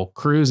Marvel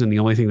cruise. And the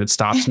only thing that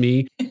stops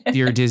me,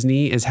 dear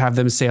Disney, is have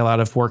them sail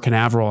out of Port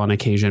Canaveral on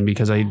occasion,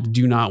 because I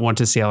do not want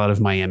to sail out of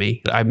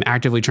Miami. I'm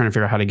actively trying to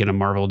figure out how to get a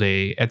Marvel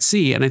Day at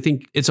Sea. And I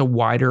think it's a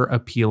wider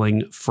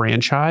appealing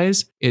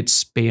franchise. It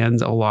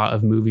spans a lot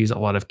of movies, a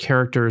lot of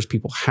characters.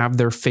 People have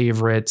their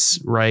favorites,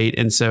 right?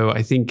 And so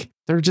I think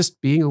they're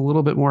just being a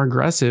little bit more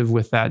aggressive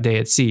with that Day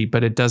at Sea,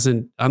 but it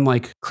doesn't,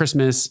 unlike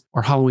Christmas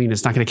or Halloween,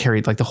 it's not going to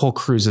carry, the whole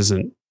cruise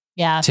isn't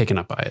taken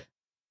up by it.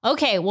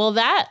 Okay, well,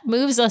 that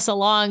moves us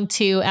along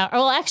to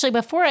actually,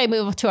 before I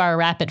move to our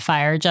rapid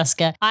fire,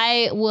 Jessica,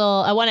 I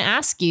want to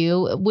ask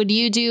you, would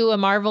you do a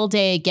Marvel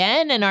Day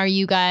again? And are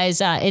you guys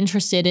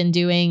interested in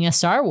doing a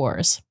Star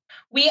Wars?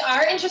 We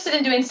are interested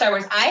in doing Star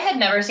Wars. I had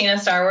never seen a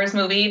Star Wars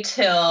movie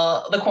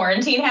till the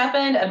quarantine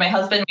happened, and my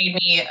husband made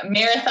me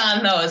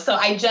marathon those. So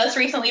I just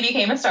recently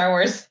became a Star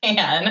Wars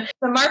fan.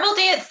 The Marvel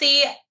Day at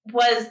Sea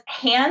was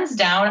hands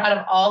down, out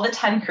of all the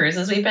 10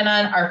 cruises we've been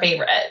on, our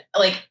favorite.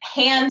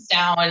 Hands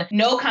down,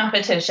 no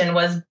competition,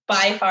 was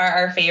by far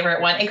our favorite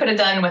one. It could have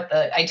done with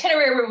the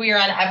itinerary where we were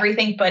on,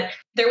 everything, but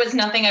there was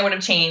nothing I would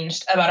have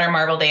changed about our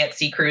Marvel Day at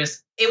Sea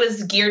cruise. It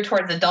was geared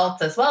towards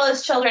adults as well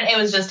as children. It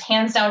was just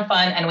hands down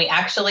fun, and we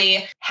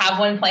actually have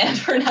one planned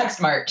for next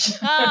March.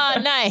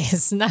 Oh,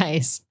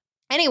 nice.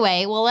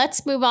 Anyway, well,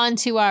 let's move on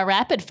to our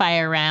rapid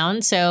fire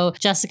round. So,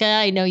 Jessica,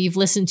 I know you've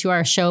listened to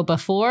our show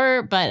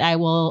before, but I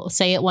will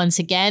say it once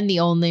again.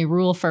 The only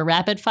rule for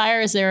rapid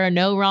fire is there are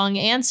no wrong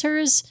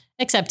answers.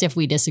 except if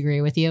we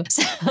disagree with you.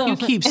 So. You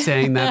keep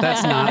saying that.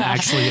 That's not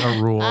actually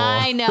a rule.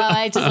 I know.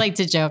 I just like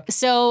to joke.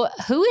 So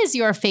who is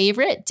your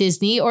favorite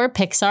Disney or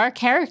Pixar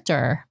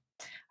character?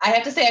 I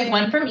have to say I have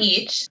one from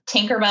each.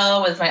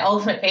 Tinkerbell was my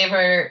ultimate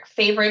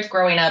favorite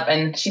growing up,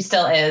 and she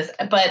still is.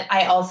 But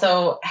I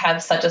also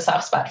have such a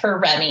soft spot for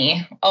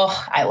Remy.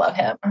 Oh, I love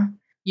him.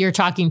 You're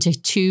talking to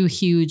two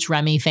huge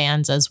Remy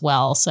fans as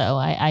well. So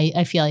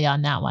I feel you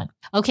on that one.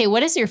 Okay,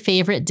 what is your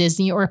favorite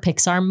Disney or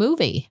Pixar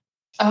movie?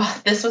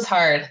 Oh, this was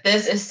hard.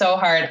 This is so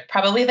hard.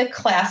 Probably the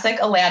classic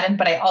Aladdin,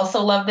 but I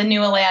also love the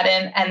new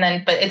Aladdin.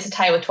 But it's a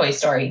tie with Toy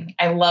Story.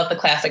 I love the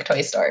classic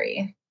Toy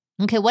Story.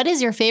 Okay, what is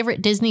your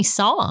favorite Disney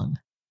song?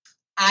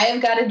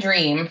 I've Got a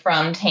Dream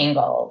from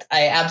Tangled.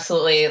 I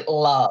absolutely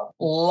love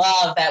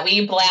that.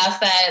 We blast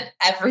that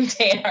every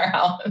day in our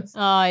house. Oh,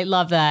 I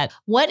love that.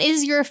 What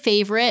is your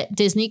favorite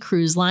Disney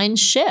Cruise Line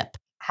ship?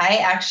 I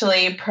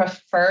actually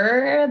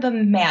prefer the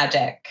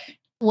Magic.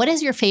 What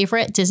is your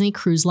favorite Disney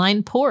Cruise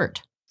Line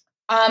port?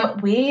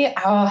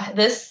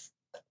 This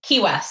Key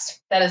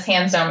West. That is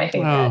hands down my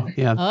favorite.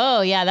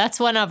 Oh, yeah. That's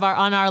one of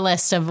on our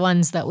list of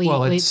ones that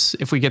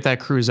if we get that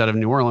cruise out of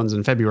New Orleans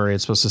in February,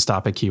 it's supposed to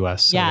stop at Key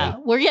West. So yeah.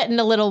 We're getting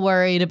a little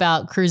worried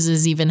about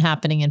cruises even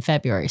happening in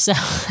February. So.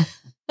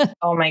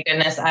 Oh my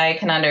goodness. I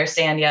can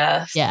understand.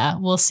 Yes. Yeah,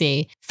 we'll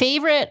see.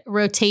 Favorite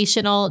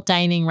rotational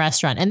dining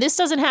restaurant. And this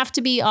doesn't have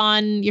to be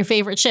on your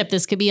favorite ship.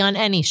 This could be on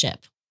any ship.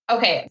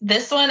 Okay,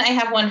 this one, I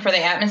have one for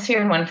the atmosphere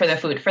and one for the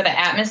food. For the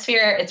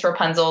atmosphere, it's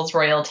Rapunzel's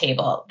Royal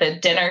Table. The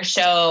dinner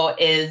show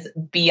is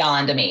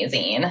beyond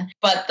amazing.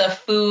 But the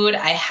food,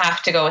 I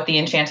have to go with the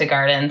Enchanted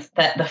Gardens.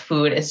 The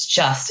food is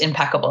just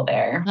impeccable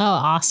there. Oh,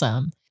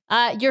 awesome.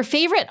 Your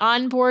favorite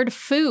onboard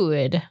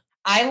food?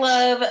 I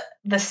love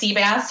the sea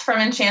bass from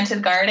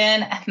Enchanted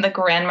Garden and the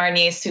Grand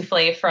Marnier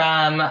souffle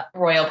from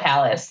Royal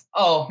Palace.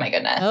 Oh, my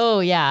goodness.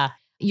 Oh, yeah.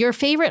 Your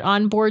favorite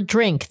onboard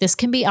drink? This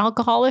can be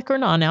alcoholic or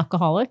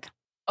non-alcoholic.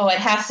 Oh, it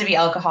has to be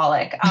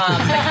alcoholic.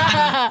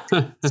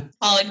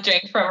 Alcoholic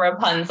drink from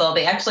Rapunzel.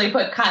 They actually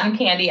put cotton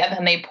candy and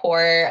then they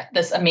pour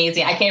this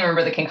amazing, I can't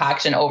remember the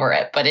concoction over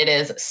it, but it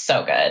is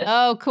so good.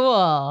 Oh,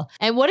 cool.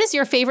 And what is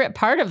your favorite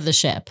part of the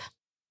ship?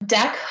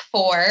 Deck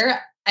 4.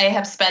 I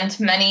have spent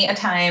many a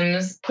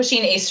times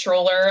pushing a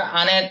stroller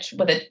on it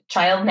with a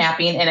child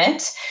napping in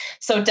it.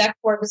 So deck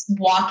 4 is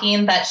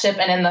walking that ship,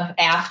 and in the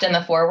aft and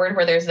the forward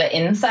where there's the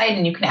inside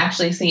and you can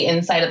actually see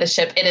inside of the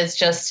ship.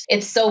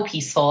 It's so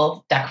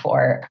peaceful, deck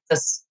 4,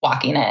 just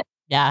walking it.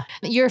 Yeah.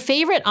 Your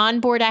favorite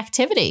onboard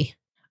activity?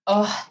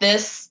 Oh,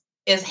 this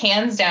is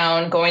hands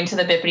down going to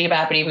the Bippity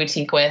Boppity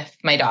Boutique with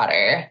my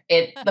daughter.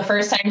 The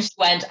first time she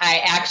went,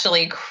 I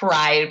actually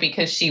cried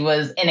because she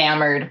was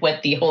enamored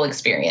with the whole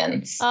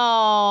experience.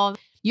 Oh,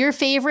 your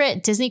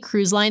favorite Disney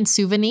Cruise Line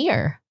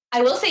souvenir?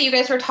 I will say you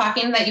guys were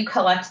talking that you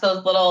collect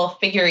those little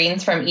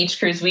figurines from each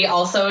cruise. We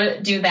also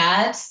do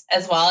that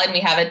as well, and we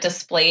have it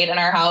displayed in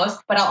our house.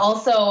 But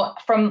also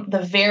from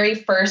the very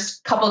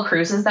first couple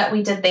cruises that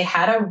we did, they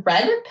had a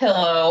red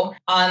pillow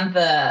on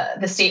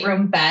the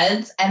stateroom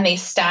beds, and they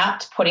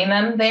stopped putting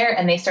them there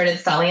and they started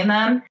selling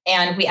them.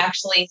 And we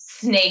actually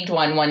snagged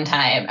one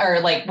time,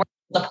 or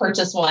the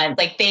purchase one.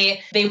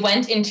 They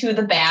went into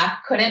the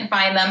back, couldn't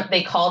find them.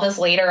 They called us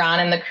later on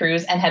in the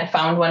cruise and had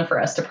found one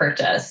for us to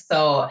purchase.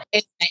 So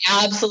it's my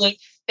absolute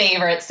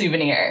favorite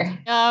souvenir.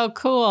 Oh,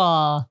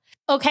 cool.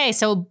 Okay,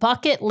 so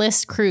bucket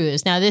list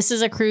cruise. Now, this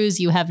is a cruise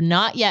you have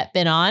not yet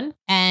been on,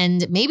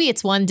 and maybe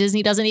it's one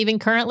Disney doesn't even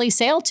currently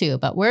sail to,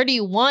 but where do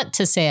you want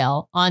to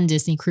sail on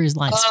Disney Cruise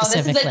Line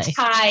specifically? This is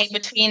a tie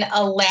between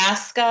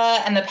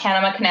Alaska and the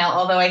Panama Canal,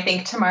 although I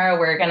think tomorrow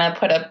we're going to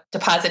put a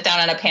deposit down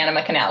on a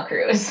Panama Canal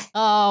cruise.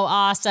 Oh,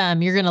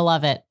 awesome. You're going to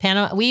love it.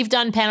 We've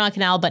done Panama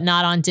Canal, but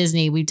not on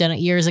Disney. We've done it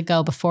years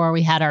ago before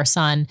we had our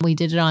son. We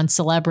did it on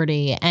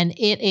Celebrity, and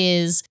it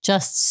is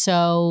just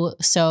so,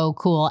 so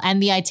cool.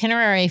 And the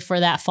itinerary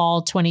for that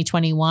fall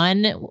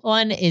 2021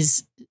 one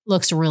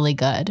looks really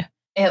good.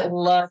 It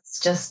looks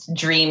just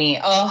dreamy.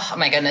 Oh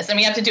my goodness. And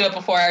we have to do it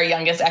before our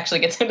youngest actually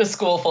gets into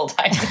school full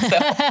time. So.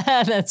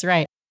 That's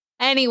right.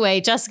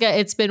 Anyway, Jessica,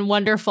 it's been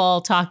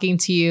wonderful talking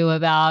to you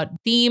about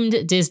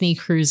themed Disney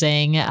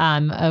cruising.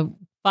 A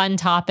fun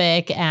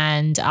topic.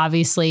 And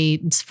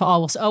obviously it's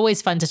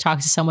always fun to talk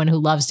to someone who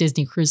loves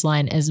Disney Cruise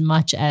Line as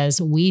much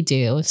as we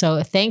do.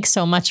 So thanks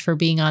so much for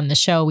being on the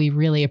show. We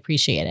really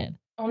appreciate it.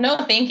 Oh, no,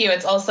 thank you.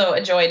 It's also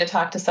a joy to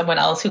talk to someone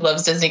else who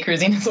loves Disney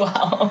cruising as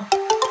well.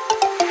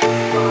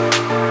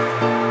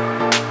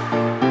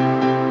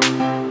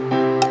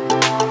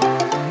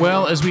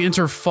 Well, as we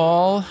enter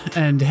fall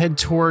and head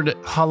toward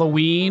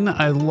Halloween,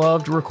 I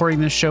loved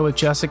recording this show with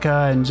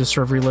Jessica and just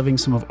sort of reliving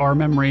some of our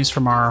memories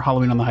from our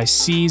Halloween on the High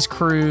Seas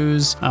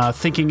cruise,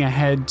 thinking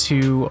ahead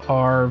to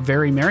our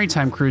very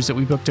maritime cruise that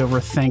we booked over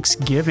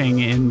Thanksgiving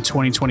in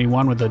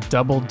 2021 with a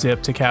double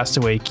dip to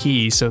Castaway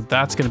Cay. So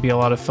that's going to be a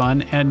lot of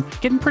fun, and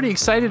getting pretty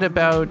excited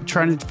about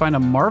trying to find a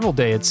Marvel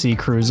Day at Sea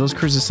cruise. Those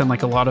cruises sound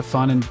like a lot of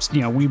fun,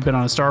 and we've been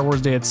on a Star Wars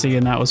Day at Sea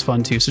and that was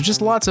fun too. So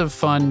just lots of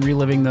fun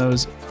reliving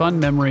those fun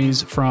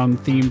memories from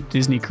themed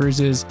Disney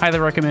cruises. Highly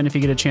recommend if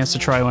you get a chance to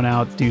try one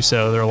out, do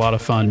so. They're a lot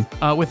of fun.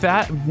 With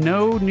that,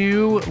 no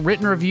new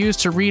written reviews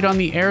to read on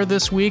the air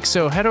this week,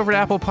 so head over to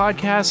Apple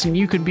Podcasts and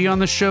you could be on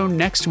the show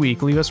next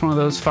week. Leave us one of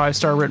those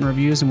 5-star written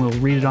reviews and we'll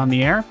read it on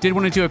the air. Did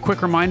want to do a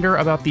quick reminder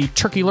about the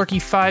Turkey Lurkey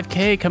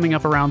 5K coming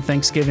up around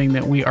Thanksgiving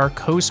that we are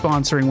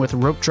co-sponsoring with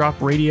Rope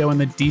Drop Radio and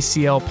the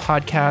DCL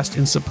podcast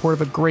in support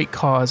of a great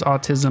cause,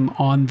 Autism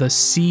on the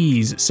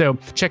Seas. So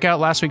check out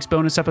last week's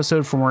bonus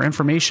episode for more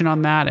information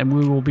on that, and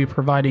we will be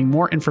providing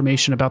more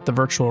information about the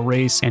virtual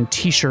race and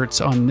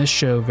t-shirts on this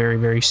show very,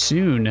 very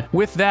soon.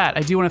 With that,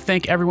 I do want to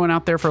thank everyone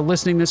out there for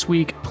listening this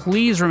week.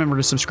 Please remember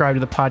to subscribe to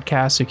the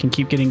podcast so you can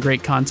keep getting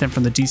great content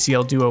from the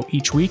DCL Duo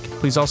each week.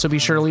 Please also be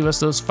sure to leave us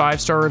those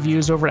 5-star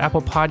reviews over at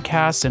Apple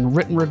Podcasts, and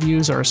written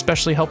reviews are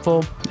especially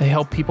helpful. They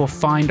help people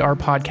find our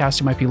podcast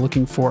who might be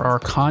looking for our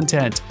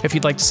content. If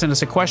you'd like to send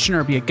us a question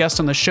or be a guest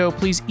on the show,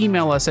 please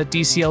email us at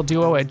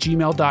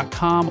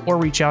dclduo@gmail.com or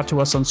reach out to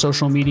us on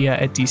social media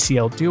at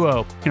DCL Duo.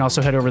 You can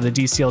also head over to the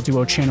DCL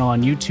Duo channel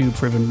on YouTube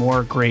for even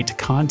more great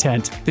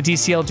content. The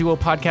DCL Duo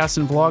podcast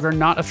and vlog are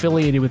not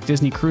affiliated with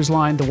Disney Cruise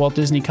Line, the Walt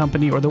Disney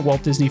Company, or the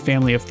Walt Disney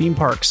family of theme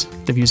parks.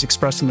 The views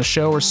expressed in the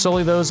show are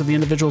solely those of the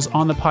individuals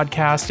on the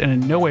podcast and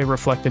in no way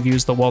reflect the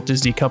views of the Walt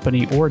Disney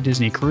Company or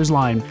Disney Cruise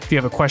Line. If you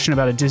have a question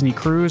about a Disney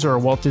cruise or a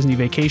Walt Disney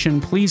vacation,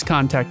 please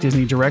contact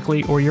Disney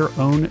directly or your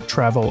own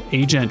travel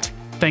agent.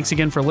 Thanks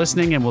again for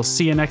listening, and we'll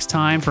see you next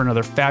time for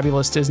another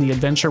fabulous Disney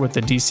adventure with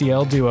the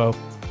DCL Duo.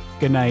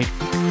 Good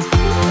night.